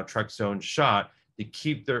their naltrexone shot to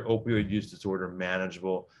keep their opioid use disorder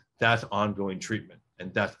manageable. That's ongoing treatment.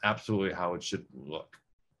 And that's absolutely how it should look.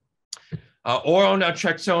 Oral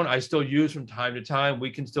naltrexone, I still use from time to time. We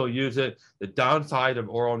can still use it. The downside of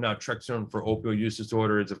oral naltrexone for opioid use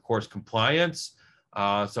disorder is, of course, compliance.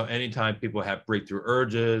 So anytime people have breakthrough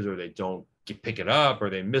urges or they don't pick it up or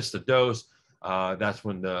they miss the dose, that's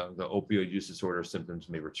when the opioid use disorder symptoms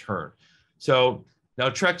may return. So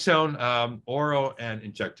naltrexone, oral and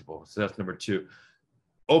injectable. So that's number 2.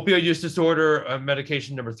 Opioid use disorder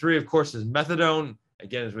medication number 3, of course, is methadone.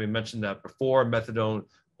 Again, as we mentioned that before, methadone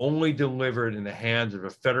only delivered in the hands of a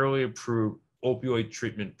federally approved opioid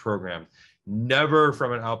treatment program, never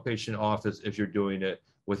from an outpatient office if you're doing it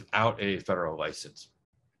without a federal license.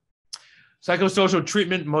 Psychosocial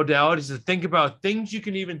treatment modalities to think about things you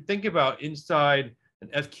can even think about inside an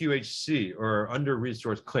FQHC or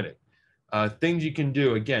under-resourced clinic. Things you can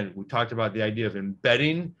do, again, we talked about the idea of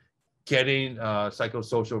embedding, getting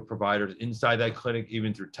psychosocial providers inside that clinic,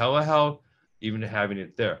 even through telehealth, even having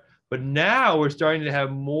it there. But now we're starting to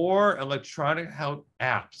have more electronic health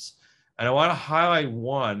apps. And I want to highlight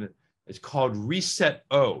one. It's called Reset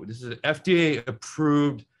O. This is an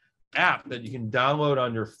FDA-approved app that you can download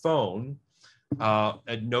on your phone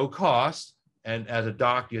at no cost. And as a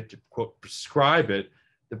doc, you have to, quote, prescribe it.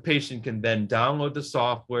 The patient can then download the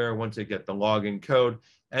software once they get the login code.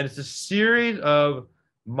 And it's a series of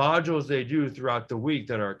modules they do throughout the week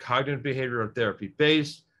that are cognitive behavioral therapy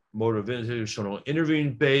based, motivational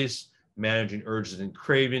interviewing based, managing urges and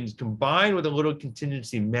cravings, combined with a little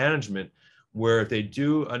contingency management, where if they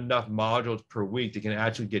do enough modules per week, they can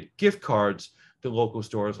actually get gift cards to local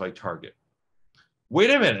stores like Target. Wait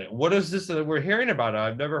a minute, what is this that we're hearing about?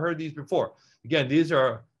 I've never heard these before. Again, these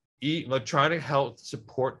are electronic health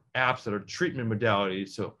support apps that are treatment modalities,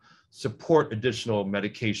 so support additional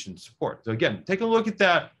medication support. So again, take a look at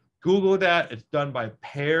that, Google that. It's done by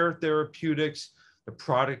Pear Therapeutics. The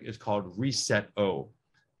product is called Reset O,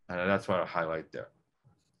 and that's what I highlight there.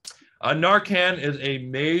 Narcan is a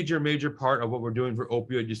major part of what we're doing for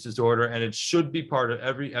opioid use disorder, and it should be part of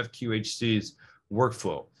every FQHC's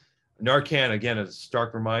workflow. Narcan, again, is a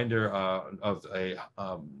stark reminder of a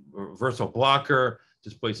reversal blocker,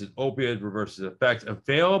 displaces opioid, reverses effects,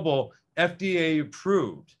 available, FDA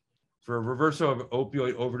approved for reversal of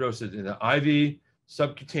opioid overdoses in the IV,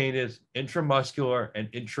 subcutaneous, intramuscular,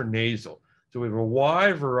 and intranasal. So we have a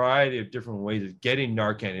wide variety of different ways of getting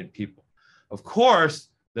Narcan in people. Of course,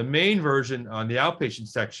 the main version on the outpatient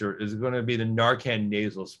sector is going to be the Narcan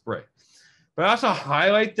nasal spray. But I also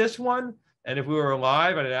highlight this one, and if we were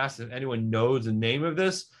live, I'd ask if anyone knows the name of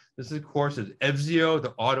this. This, of course, is Evzio,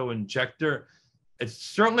 the auto-injector. It's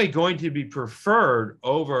certainly going to be preferred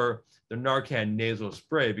over the Narcan nasal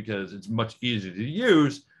spray because it's much easier to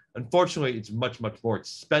use. Unfortunately, it's much more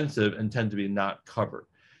expensive and tends to be not covered.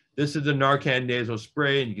 This is the Narcan nasal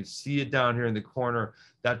spray, and you can see it down here in the corner.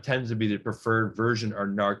 That tends to be the preferred version of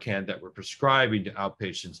Narcan that we're prescribing to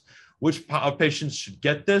outpatients. Which outpatients should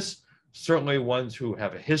get this? Certainly ones who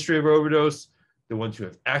have a history of overdose, the ones who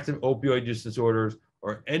have active opioid use disorders,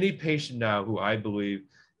 or any patient now who I believe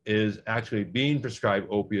is actually being prescribed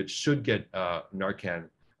opiates should get Narcan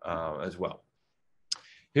as well.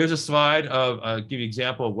 Here's a slide of give you an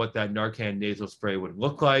example of what that Narcan nasal spray would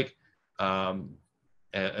look like,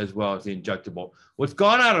 as well as the injectable. What's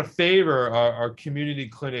gone out of favor are community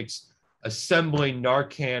clinics assembling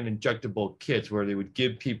Narcan injectable kits where they would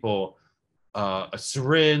give people a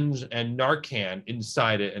syringe and Narcan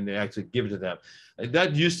inside it, and they actually give it to them.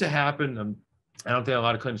 That used to happen. I don't think a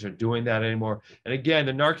lot of clinics are doing that anymore. And again,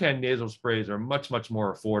 the Narcan nasal sprays are much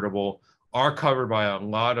more affordable, are covered by a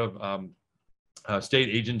lot of state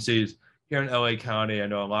agencies. Here in LA County, I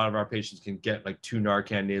know a lot of our patients can get like 2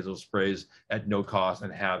 Narcan nasal sprays at no cost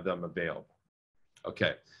and have them available.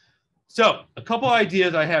 Okay, so a couple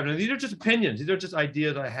ideas I have, and these are just opinions. These are just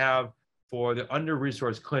ideas I have for the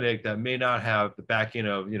under-resourced clinic that may not have the backing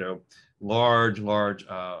of large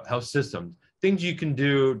health systems. things you can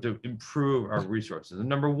do to improve our resources. And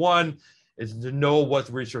number one is to know what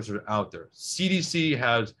resources are out there. CDC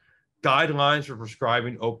has guidelines for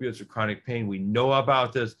prescribing opioids for chronic pain. We know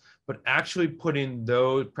about this, but actually putting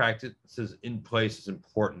those practices in place is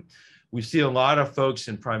important. We see a lot of folks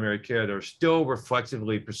in primary care that are still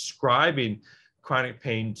reflexively prescribing chronic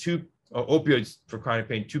pain to opioids for chronic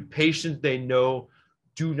pain to patients they know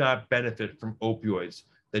do not benefit from opioids,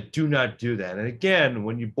 that do not do that. And again,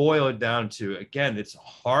 when you boil it down to, again, it's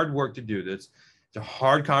hard work to do this. It's a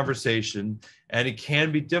hard conversation, and it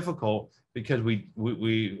can be difficult because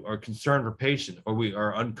we are concerned for patients, or we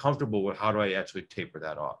are uncomfortable with how do I actually taper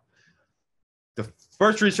that off. The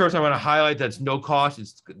first resource I want to highlight that's no cost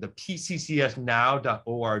is the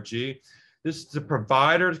pccsnow.org. This is the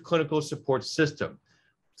provider's clinical support system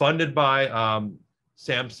funded by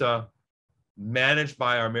SAMHSA, managed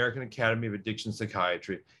by our American Academy of Addiction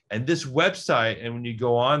Psychiatry. And this website, and when you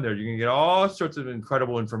go on there, you're going to get all sorts of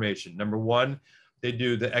incredible information. Number one, they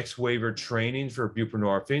do the X-waiver training for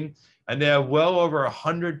buprenorphine, and they have well over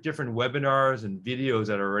 100 different webinars and videos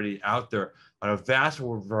that are already out there on a vast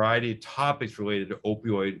variety of topics related to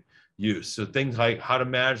opioid use. So things like how to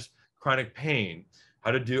manage chronic pain,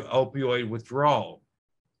 how to do opioid withdrawal,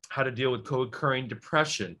 how to deal with co-occurring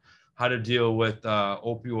depression, how to deal with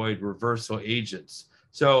opioid reversal agents.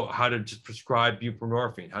 So how to just prescribe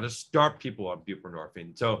buprenorphine, how to start people on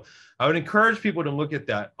buprenorphine. So I would encourage people to look at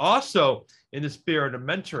that. Also, in the spirit of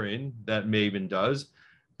mentoring that Maven does,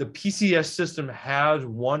 the PCS system has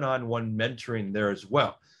one-on-one mentoring there as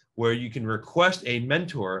well, where you can request a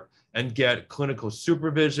mentor and get clinical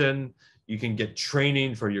supervision. You can get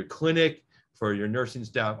training for your clinic, for your nursing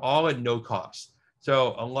staff, all at no cost.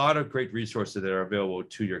 So a lot of great resources that are available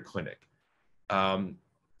to your clinic.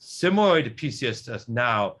 Similarly to PCSS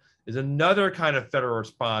Now is another kind of federal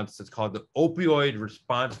response that's called the Opioid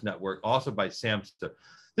Response Network, also by SAMHSA.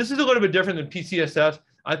 This is a little bit different than PCSS.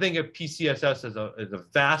 I think of PCSS as a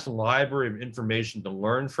vast library of information to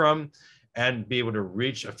learn from and be able to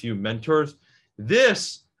reach a few mentors.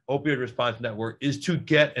 This Opioid Response Network is to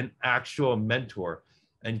get an actual mentor.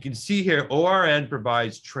 And you can see here, ORN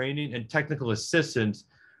provides training and technical assistance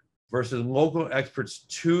versus local experts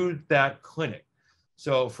to that clinic.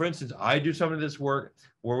 So for instance, I do some of this work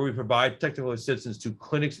where we provide technical assistance to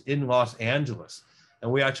clinics in Los Angeles.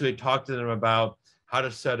 And we actually talk to them about how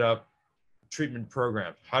to set up treatment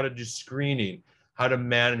programs, how to do screening, how to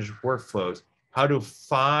manage workflows, how to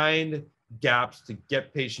find gaps to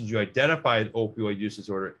get patients you identify with opioid use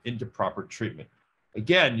disorder into proper treatment.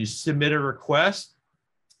 Again, you submit a request,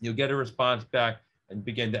 you'll get a response back and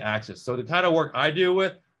begin to access. So the kind of work I do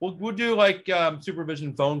with, we'll do like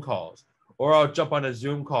supervision phone calls, or I'll jump on a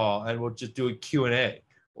Zoom call and we'll just do a Q&A,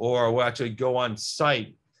 or we'll actually go on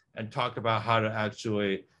site and talk about how to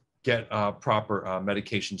actually get proper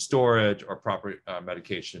medication storage or proper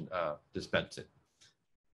medication dispensing.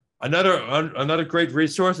 Another great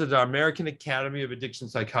resource is our American Academy of Addiction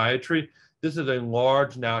Psychiatry. This is a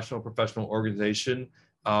large national professional organization.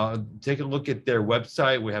 Take a look at their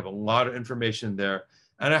website. We have a lot of information there.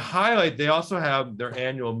 And I highlight, they also have their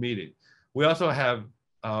annual meeting. We also have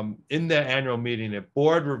in that annual meeting a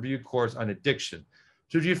board review course on addiction.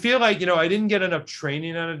 So if you feel like, I didn't get enough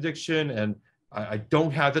training on addiction and I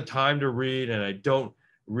don't have the time to read and I don't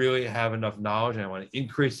really have enough knowledge and I want to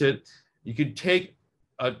increase it, you can take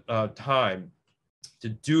a time to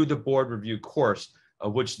do the board review course,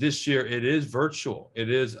 which this year it is virtual.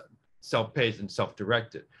 It is self-paced and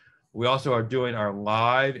self-directed. We also are doing our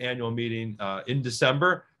live annual meeting in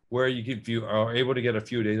December, where if you are able to get a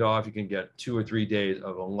few days off, you can get 2 or 3 days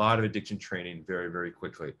of a lot of addiction training very, very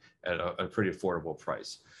quickly at a pretty affordable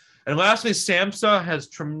price. And lastly, SAMHSA has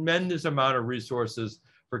tremendous amount of resources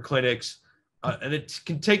for clinics, and it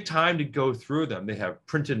can take time to go through them. They have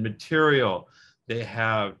printed material, they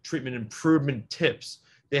have treatment improvement tips,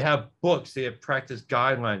 they have books, they have practice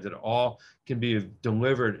guidelines that all can be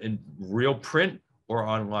delivered in real print or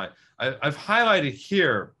online. I've highlighted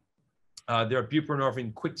here their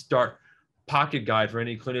buprenorphine quick start pocket guide for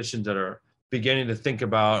any clinicians that are beginning to think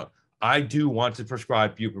about, I do want to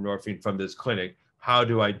prescribe buprenorphine from this clinic. How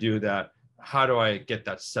do I do that? How do I get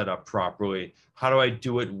that set up properly? How do I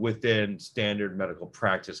do it within standard medical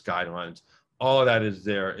practice guidelines? All of that is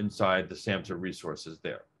there inside the SAMHSA resources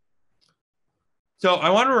there. So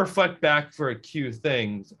I want to reflect back for a few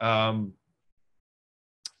things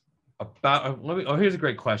here's a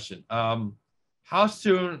great question. How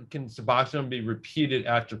soon can Suboxone be repeated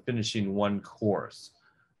after finishing one course?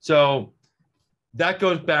 So that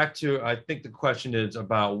goes back to, I think the question is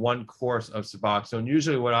about one course of Suboxone.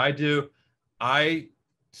 Usually what I do, I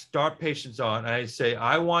start patients on, and I say,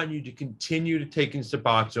 I want you to continue to take in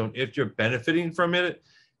Suboxone if you're benefiting from it,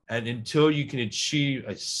 and until you can achieve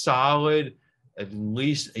a solid, at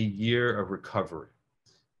least a year of recovery.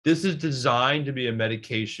 This is designed to be a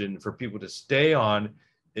medication for people to stay on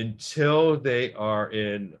until they are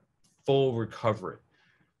in full recovery.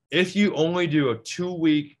 If you only do a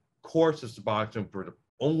 2-week course of Suboxone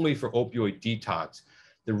only for opioid detox,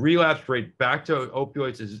 the relapse rate back to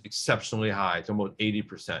opioids is exceptionally high. It's almost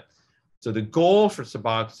 80%. So the goal for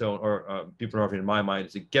Suboxone, or buprenorphine in my mind,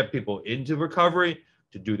 is to get people into recovery,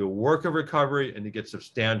 to do the work of recovery, and to get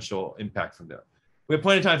substantial impact from there. We have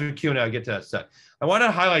plenty of time for Q&A. I'll get to that set. I want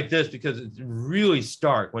to highlight this because it's really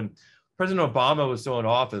stark. When President Obama was still in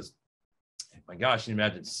office, my gosh, you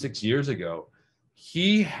imagine 6 years ago,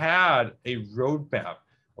 he had a roadmap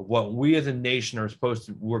of what we as a nation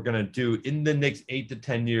we're going to do in the next 8 to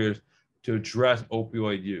 10 years to address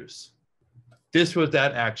opioid use. This was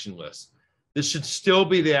that action list. This should still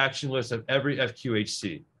be the action list of every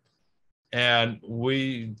FQHC. And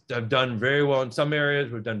we have done very well in some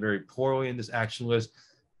areas. We've done very poorly in this action list.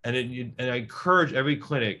 And I encourage every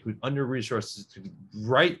clinic who's under-resourced to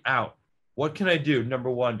write out, what can I do, number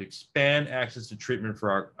one, to expand access to treatment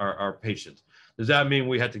for our patients? Does that mean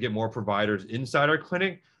we have to get more providers inside our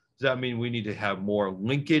clinic? Does that mean we need to have more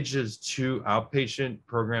linkages to outpatient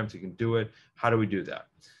programs that can do it? How do we do that?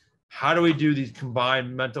 How do we do these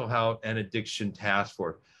combined mental health and addiction task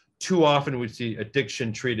force? Too often we see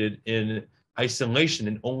addiction treated in isolation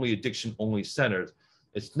in only addiction-only centers.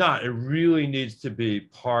 It's not. It really needs to be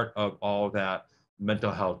part of all that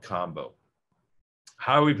mental health combo.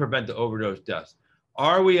 How do we prevent the overdose deaths?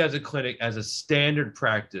 Are we as a clinic, as a standard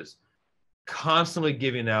practice, constantly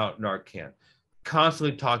giving out Narcan,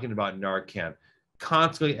 constantly talking about Narcan,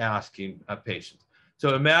 constantly asking patients?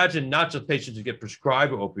 So imagine not just patients who get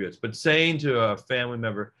prescribed opioids, but saying to a family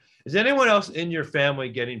member, is anyone else in your family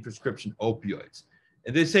getting prescription opioids?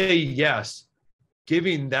 And they say yes.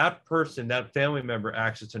 Giving that person, that family member,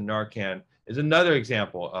 access to Narcan is another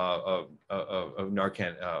example of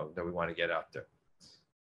Narcan that we want to get out there.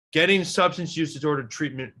 Getting substance use disorder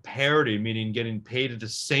treatment parity, meaning getting paid at the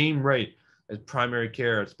same rate as primary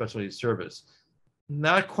care, specialty service.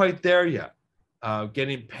 Not quite there yet.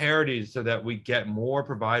 Getting parity so that we get more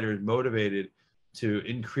providers motivated to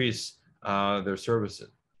increase their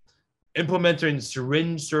services. Implementing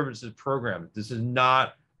syringe services program. This is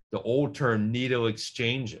not the old term needle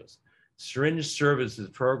exchanges. Syringe services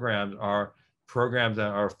programs are programs that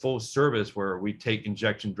are full service where we take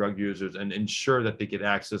injection drug users and ensure that they get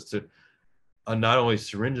access to not only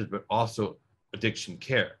syringes, but also addiction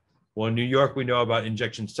care. Well, in New York, we know about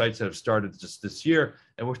injection sites that have started just this year,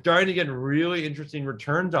 and we're starting to get really interesting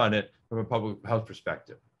returns on it from a public health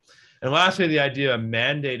perspective. And lastly, the idea of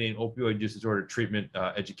mandating opioid use disorder treatment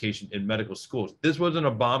education in medical schools. This was an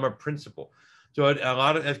Obama principle. So at a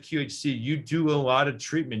lot of FQHC, you do a lot of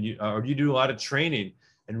treatment, or you do a lot of training,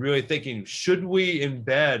 and really thinking, should we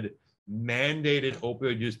embed mandated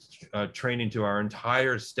opioid use training to our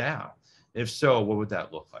entire staff? If so, what would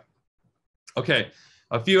that look like? Okay,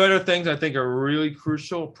 a few other things I think are really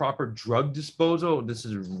crucial. Proper drug disposal. This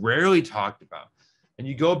is rarely talked about. And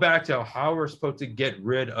you go back to how we're supposed to get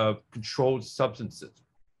rid of controlled substances.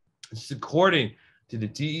 It's according to the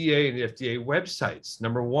DEA and the FDA websites.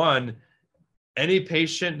 Number one, any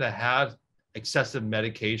patient that has excessive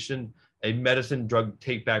medication, a medicine drug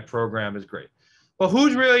take back program is great. But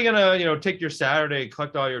who's really gonna, take your Saturday,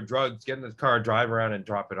 collect all your drugs, get in the car, drive around and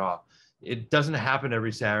drop it off? It doesn't happen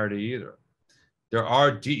every Saturday either. There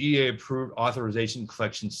are DEA approved authorization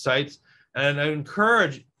collection sites. And I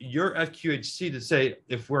encourage your FQHC to say,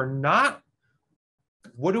 if we're not,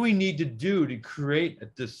 what do we need to do to create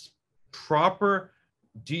this proper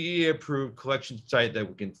DEA approved collection site that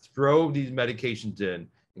we can throw these medications in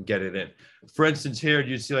and get it in? For instance, here at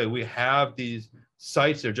UCLA, we have these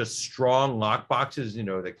sites. They're just strong lock boxes,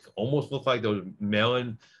 that almost look like those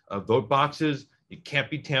mail-in vote boxes. It can't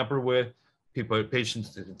be tampered with.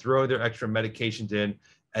 Patients can throw their extra medications in,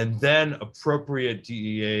 and then appropriate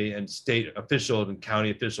DEA and state officials and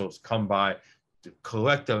county officials come by to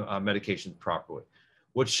collect the medications properly.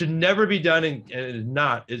 What should never be done, and is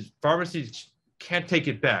not, is pharmacies can't take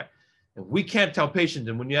it back. And we can't tell patients,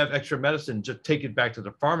 and when you have extra medicine, just take it back to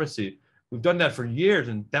the pharmacy. We've done that for years,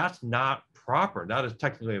 and that's not proper. That is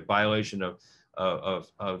technically a violation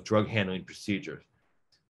of drug handling procedures.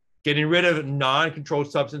 Getting rid of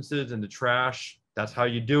non-controlled substances in the trash, that's how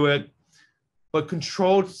you do it. But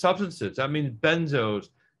controlled substances, that means benzos,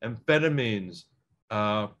 amphetamines,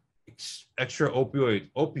 extra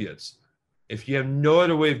opiates. If you have no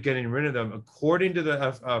other way of getting rid of them, according to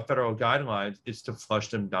the federal guidelines, it's to flush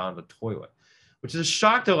them down the toilet, which is a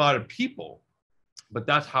shock to a lot of people, but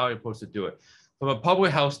that's how you're supposed to do it. From a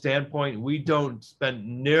public health standpoint, we don't spend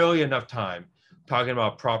nearly enough time talking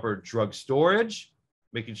about proper drug storage,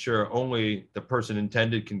 making sure only the person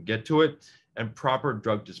intended can get to it, and proper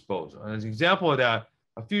drug disposal. And as an example of that,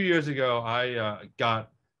 a few years ago, I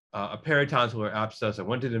got a peritonsillar abscess. I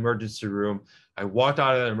went to the emergency room. I walked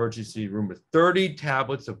out of the emergency room with 30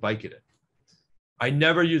 tablets of Vicodin. I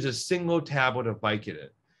never used a single tablet of Vicodin.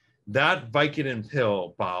 That Vicodin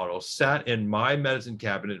pill bottle sat in my medicine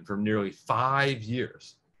cabinet for nearly 5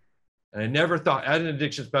 years. And I never thought, as an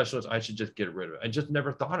addiction specialist, I should just get rid of it. I just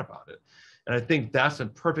never thought about it. And I think that's a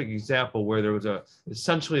perfect example where there was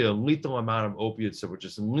essentially a lethal amount of opiates that were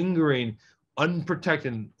just lingering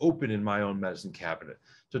unprotected and open in my own medicine cabinet.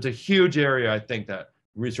 So it's a huge area I think that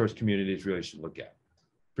resource communities really should look at.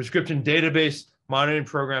 Prescription database monitoring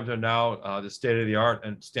programs are now the state of the art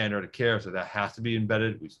and standard of care. So that has to be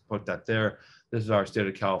embedded. We put that there. This is our state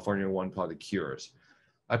of California one called the Cures.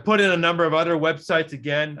 I put in a number of other websites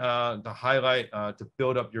again to highlight, to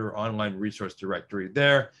build up your online resource directory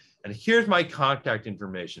there. And here's my contact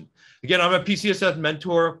information. Again, I'm a PCSS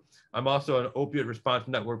mentor. I'm also an opioid response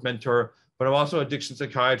network mentor, but I'm also an addiction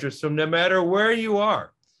psychiatrist. So no matter where you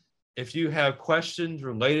are, if you have questions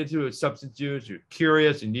related to substance use, you're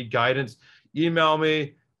curious, you need guidance, email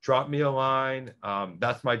me, drop me a line.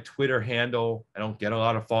 That's my Twitter handle. I don't get a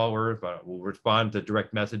lot of followers, but we'll respond to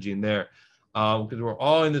direct messaging there because we're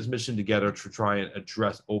all in this mission together to try and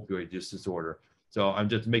address opioid use disorder. So I'm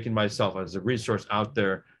just making myself as a resource out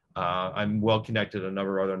there. I'm well connected to a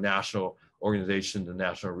number of other national organizations and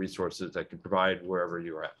national resources that can provide wherever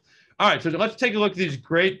you're at. All right, so let's take a look at these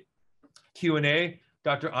great Q&A.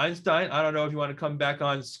 Dr. Einstein, I don't know if you want to come back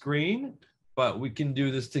on screen, but we can do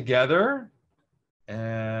this together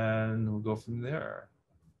and we'll go from there.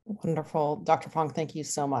 Wonderful. Dr. Fong, thank you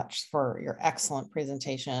so much for your excellent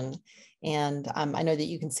presentation. And I know that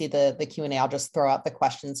you can see the Q&A. I'll just throw out the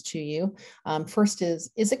questions to you. First is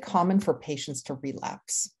it common for patients to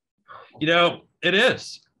relapse? You know, it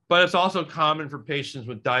is, but it's also common for patients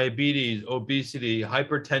with diabetes, obesity,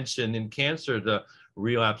 hypertension, and cancer to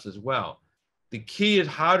relapse as well. The key is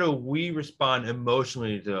how do we respond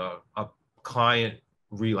emotionally to a client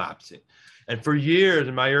relapsing? And for years,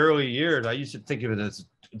 in my early years, I used to think of it as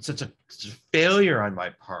such a failure on my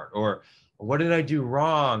part, or what did I do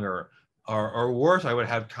wrong? Or worse, I would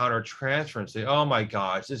have counter-transfer and say, oh my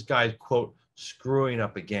gosh, this guy's, quote, screwing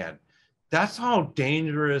up again. That's how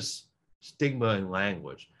dangerous stigma and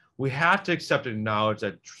language. We have to accept and acknowledge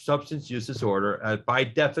that substance use disorder, by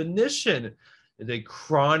definition, is a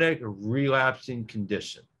chronic relapsing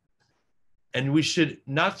condition. And we should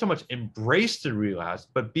not so much embrace the relapse,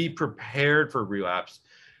 but be prepared for relapse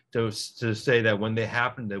to say that when they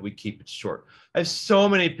happen, that we keep it short. I have so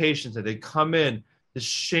many patients that they come in, the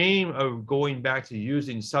shame of going back to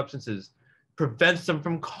using substances prevents them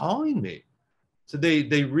from calling me. So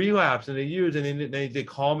they relapse and they use, and they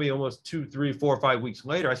call me almost 2, 3, 4, 5 weeks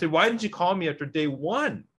later. I said, why didn't you call me after day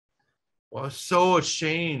 1? Well, I was so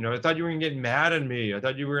ashamed. Or I thought you were gonna get mad at me. I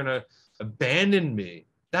thought you were gonna abandon me.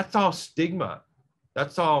 That's all stigma.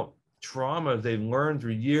 That's all trauma they've learned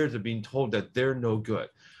through years of being told that they're no good.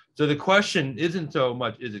 So the question isn't so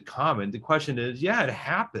much, is it common? The question is, yeah, it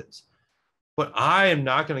happens. But I am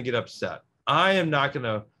not gonna get upset. I am not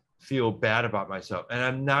gonna feel bad about myself. And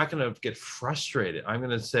I'm not gonna get frustrated. I'm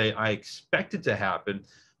gonna say, I expect it to happen,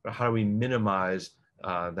 but how do we minimize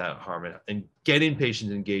that harm? And getting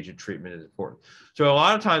patients engaged in treatment is important. So a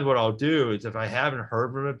lot of times what I'll do is if I haven't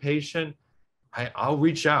heard from a patient, I'll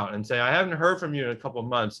reach out and say, I haven't heard from you in a couple of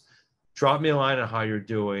months. Drop me a line on how you're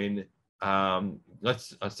doing.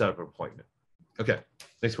 Let's set up an appointment. Okay,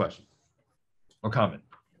 next question or comment.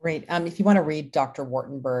 Great. If you want to read Dr.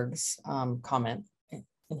 Wartenberg's comment.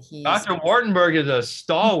 Dr. Wartenberg is a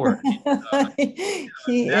stalwart.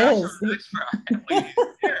 He is.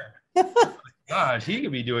 Gosh, he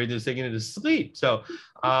could be doing this thing in his sleep. So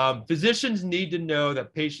physicians need to know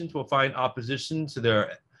that patients will find opposition to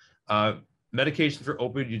their medication for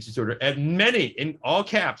opioid use disorder at many, in all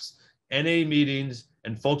caps, NA meetings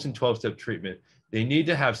and folks in 12-step treatment. They need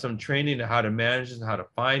to have some training on how to manage this and how to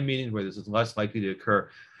find meetings where this is less likely to occur.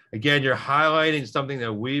 Again, you're highlighting something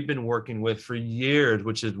that we've been working with for years,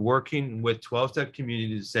 which is working with 12-step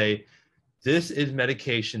community to say, this is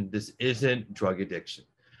medication, this isn't drug addiction.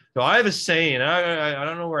 So I have a saying, I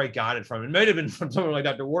don't know where I got it from. It might have been from someone like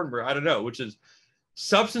Dr. Wartenberg, I don't know, which is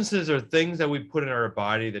substances are things that we put in our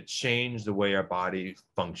body that change the way our body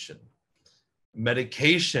function.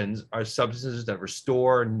 medications are substances that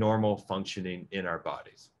restore normal functioning in our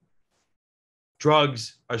bodies.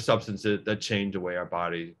 Drugs are substances that change the way our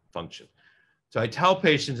body functions. So I tell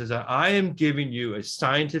patients is that I am giving you a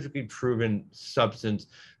scientifically proven substance,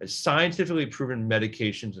 a scientifically proven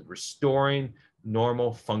medications of restoring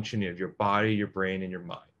normal functioning of your body, your brain, and your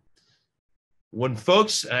mind. When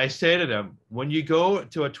folks, and I say to them, when you go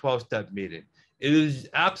to a 12-step meeting, it is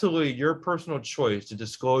absolutely your personal choice to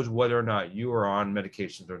disclose whether or not you are on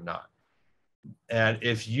medications or not. And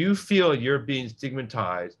if you feel you're being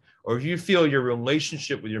stigmatized, or if you feel your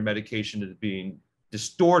relationship with your medication is being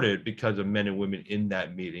distorted because of men and women in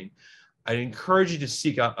that meeting, I encourage you to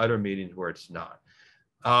seek out other meetings where it's not.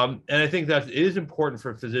 And I think that it is important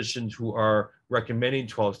for physicians who are recommending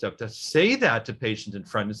 12-step to say that to patients in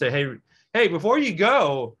front and say, hey, before you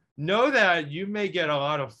go, know that you may get a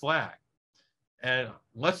lot of flack. And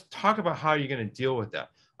let's talk about how you're going to deal with that.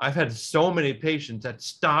 I've had so many patients that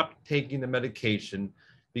stopped taking the medication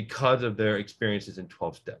because of their experiences in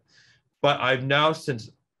 12-step. But I've now since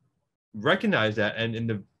recognized that. And in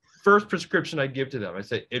the first prescription I give to them, I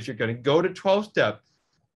say, if you're going to go to 12-step,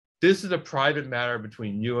 this is a private matter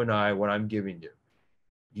between you and I, what I'm giving you.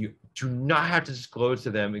 You do not have to disclose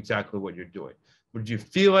to them exactly what you're doing. But if you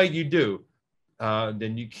feel like you do,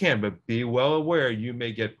 then you can, but be well aware you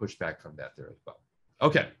may get pushback from that there as well.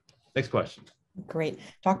 Okay, next question. Great.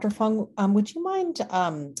 Dr. Fong, would you mind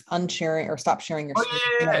unsharing or stop sharing your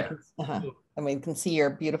screen? Yeah. And we can see your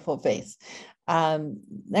beautiful face.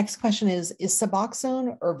 Next question is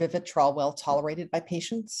Suboxone or Vivitrol well tolerated by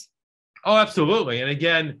patients? Oh, absolutely. And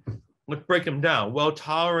again, let's break them down. Well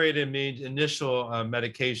tolerated means initial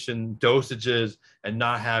medication dosages and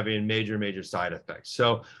not having major side effects.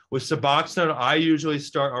 So with Suboxone, I usually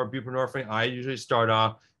start, or buprenorphine, I usually start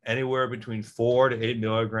off anywhere between 4 to 8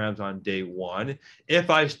 milligrams on day 1. If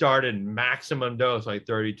I started maximum dose, like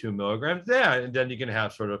 32 milligrams, and then you can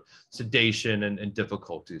have sort of sedation and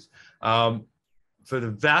difficulties. For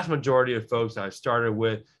the vast majority of folks, I started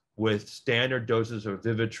with standard doses of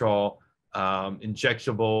Vivitrol,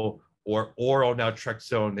 injectable or oral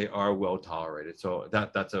naltrexone. They are well tolerated. So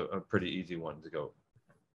that's a pretty easy one to go.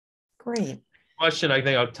 Great. Question, I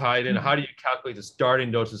think I'll tie it in. How do you calculate the starting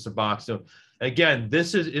dose of Suboxone? Again,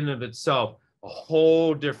 this is in of itself a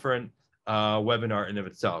whole different webinar in of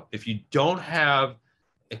itself. If you don't have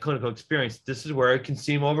a clinical experience, this is where it can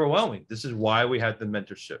seem overwhelming. This is why we had the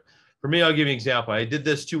mentorship. For me, I'll give you an example. I did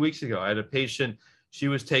this 2 weeks ago. I had a patient, she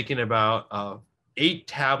was taking about 8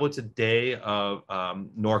 tablets a day of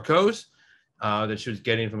Norcos that she was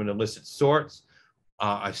getting from an illicit source.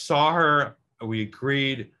 I saw her, we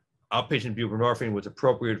agreed outpatient buprenorphine was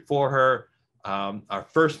appropriate for her. Our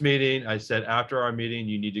first meeting, I said, after our meeting,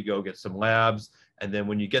 you need to go get some labs. And then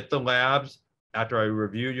when you get the labs, after I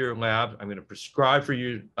review your labs, I'm going to prescribe for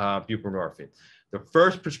you buprenorphine. The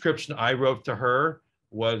first prescription I wrote to her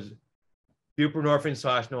was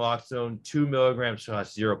buprenorphine / naloxone 2 milligrams /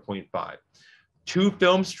 0.5. 2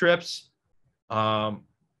 film strips on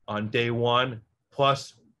day 1,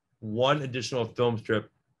 plus 1 additional film strip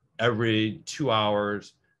every 2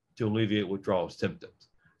 hours to alleviate withdrawal symptoms.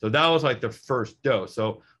 So that was like the first dose.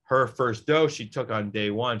 So her first dose she took on day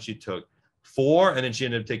 1, she took 4, and then she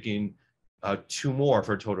ended up taking 2 more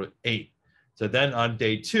for a total of 8. So then on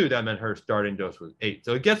day 2, that meant her starting dose was 8.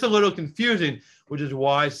 So it gets a little confusing, which is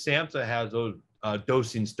why SAMHSA has those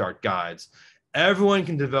dosing start guides. Everyone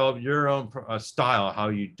can develop your own style, how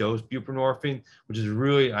you dose buprenorphine, which is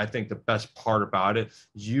really, I think, the best part about it.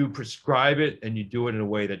 You prescribe it and you do it in a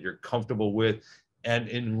way that you're comfortable with and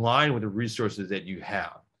in line with the resources that you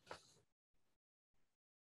have.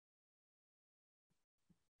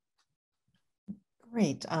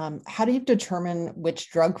 Great. How do you determine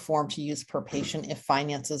which drug form to use per patient if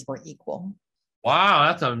finances were equal? Wow,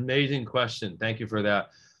 that's an amazing question. Thank you for that.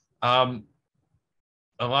 A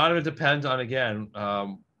lot of it depends on, again,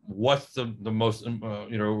 what's the most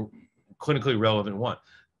clinically relevant one.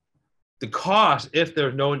 The cost, if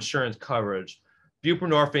there's no insurance coverage,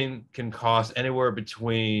 buprenorphine can cost anywhere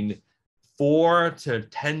between $4 to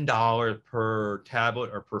 $10 per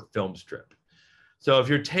tablet or per film strip. So if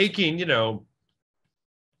you're taking,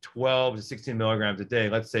 12 to 16 milligrams a day,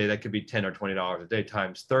 let's say that could be $10 or $20 a day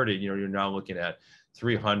times 30, you're now looking at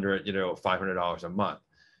 $300, $500 a month.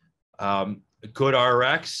 Good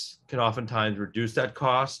RX can oftentimes reduce that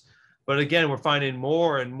cost. But again, we're finding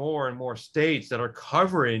more and more states that are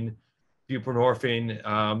covering buprenorphine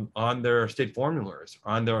on their state formularies,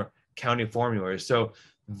 on their county formularies. So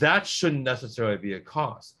that shouldn't necessarily be a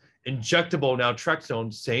cost. Injectable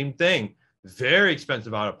naltrexone, same thing. Very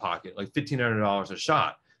expensive out of pocket, like $1,500 a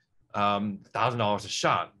shot, $1,000 a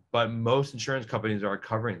shot. but most insurance companies are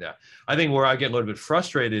covering that. I think where I get a little bit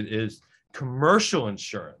frustrated is commercial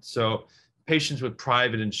insurance. So patients with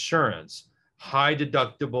private insurance, high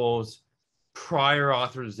deductibles, prior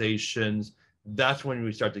authorizations, that's when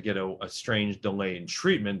we start to get a strange delay in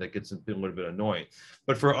treatment that gets a little bit annoying.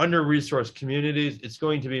 But for under-resourced communities, it's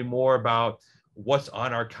going to be more about what's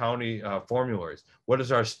on our county formularies. What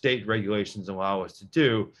does our state regulations allow us to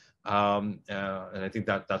do? And I think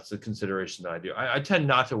that's the consideration that I do. I tend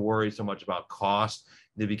not to worry so much about cost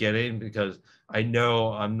in the beginning, because I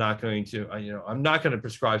know I'm not going to, I'm not going to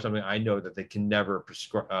prescribe something I know that they can never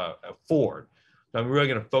afford. So I'm really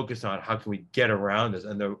going to focus on how can we get around this,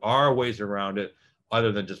 and there are ways around it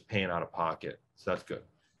other than just paying out of pocket. So that's good.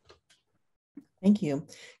 Thank you.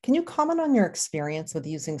 Can you comment on your experience with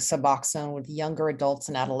using Suboxone with younger adults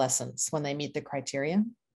and adolescents when they meet the criteria?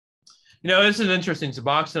 This is interesting.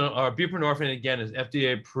 Suboxone or buprenorphine, again, is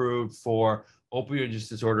FDA approved for opioid use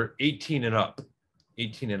disorder 18 and up.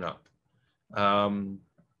 18 and up.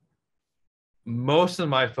 Most of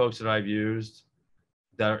my folks that I've used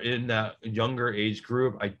that are in that younger age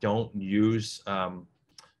group, I don't use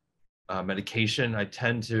medication. I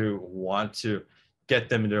tend to want to get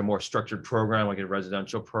them into a more structured program, like a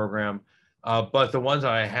residential program. But the ones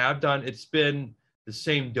that I have done, it's been the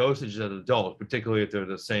same dosage as adults, particularly if they're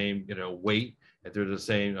the same, weight, if they're the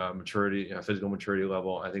same maturity, physical maturity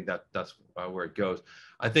level. I think that's where it goes.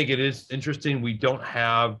 I think it is interesting. We don't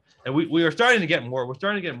have, and we are starting to get more, we're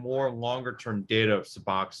starting to get more longer term data of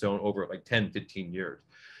Suboxone over like 10, 15 years.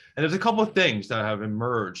 And there's a couple of things that have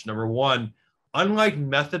emerged. Number one, unlike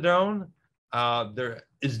methadone, there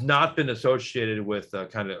has not been associated with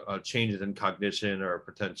changes in cognition or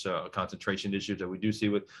potential concentration issues that we do see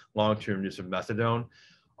with long-term use of methadone.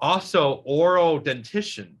 Also, oral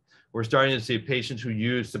dentition. We're starting to see patients who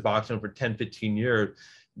use Suboxone for 10, 15 years.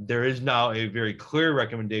 There is now a very clear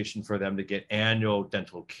recommendation for them to get annual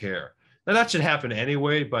dental care. Now, that should happen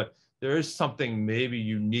anyway, but there is something maybe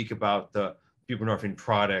unique about the buprenorphine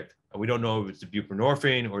product. We don't know if it's the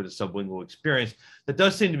buprenorphine or the sublingual experience that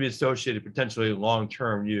does seem to be associated potentially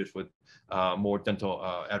long-term use with more dental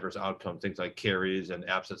adverse outcomes, things like caries and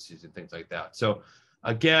abscesses and things like that. So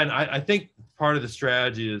again, I think part of the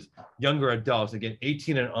strategy is younger adults, again,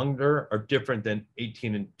 18 and under are different than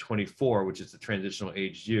 18 and 24, which is the transitional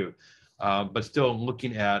age youth, but still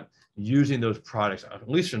looking at using those products, at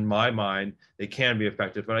least in my mind, they can be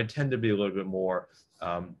effective, but I tend to be a little bit more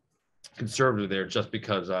conservative there just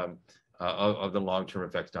because of the long-term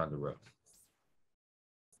effects down the road.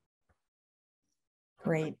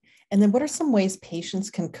 Great. And then what are some ways patients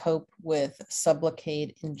can cope with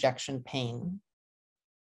Sublocade injection pain?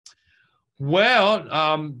 Well,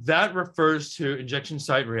 that refers to injection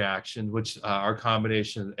site reactions, which are a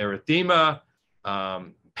combination of erythema,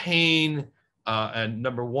 pain, and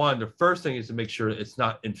number one, the first thing is to make sure it's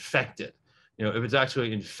not infected. If it's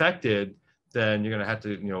actually infected, then you're going to have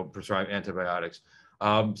to, prescribe antibiotics.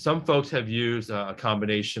 Some folks have used a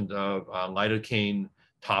combination of lidocaine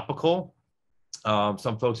topical.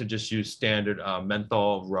 Some folks have just used standard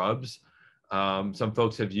menthol rubs. Some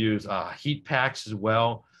folks have used heat packs as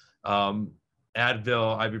well. Advil,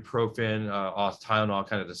 ibuprofen, Tylenol,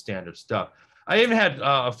 kind of the standard stuff. I even had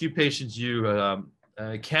a few patients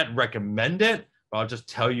I can't recommend it, but I'll just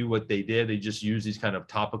tell you what they did. They just use these kind of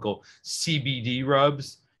topical CBD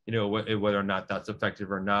rubs, whether or not that's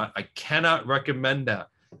effective or not. I cannot recommend that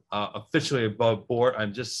officially above board.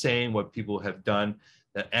 I'm just saying what people have done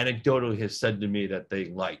that anecdotally has said to me that they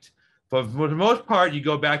liked. But for the most part, you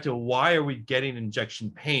go back to why are we getting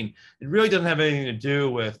injection pain? It really doesn't have anything to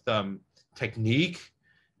do with technique.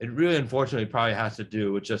 It really, unfortunately, probably has to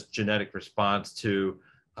do with just genetic response to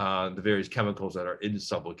the various chemicals that are in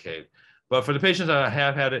Sublocade. But for the patients that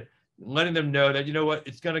have had it, letting them know that,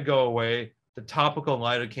 it's going to go away. The topical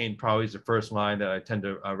lidocaine probably is the first line that I tend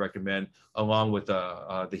to recommend, along with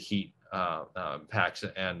the heat packs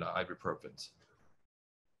and ibuprofens.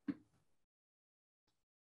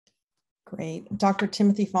 Great. Dr.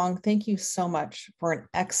 Timothy Fong, thank you so much for an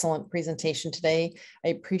excellent presentation today. I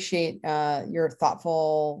appreciate your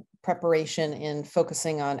thoughtful preparation in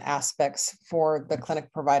focusing on aspects for the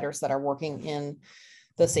clinic providers that are working in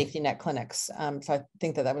the safety net clinics. So I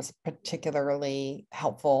think that was particularly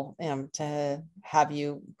helpful to have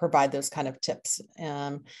you provide those kind of tips.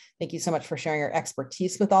 Thank you so much for sharing your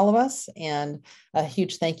expertise with all of us. And a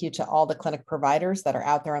huge thank you to all the clinic providers that are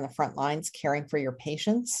out there on the front lines caring for your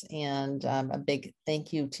patients. And a big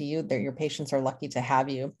thank you to you that your patients are lucky to have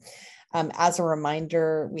you. As a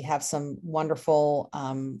reminder, we have some wonderful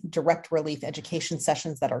direct relief education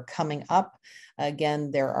sessions that are coming up.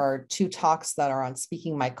 Again, there are 2 talks that are on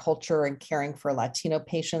speaking my culture and caring for Latino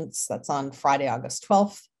patients. That's on Friday, August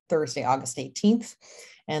 12th, Thursday, August 18th.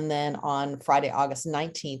 And then on Friday, August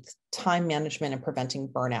 19th, time management and preventing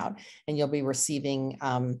burnout. And you'll be receiving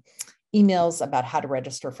emails about how to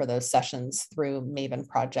register for those sessions through Maven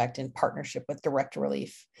Project in partnership with Direct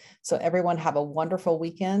Relief. So everyone have a wonderful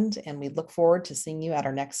weekend, and we look forward to seeing you at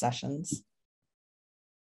our next sessions.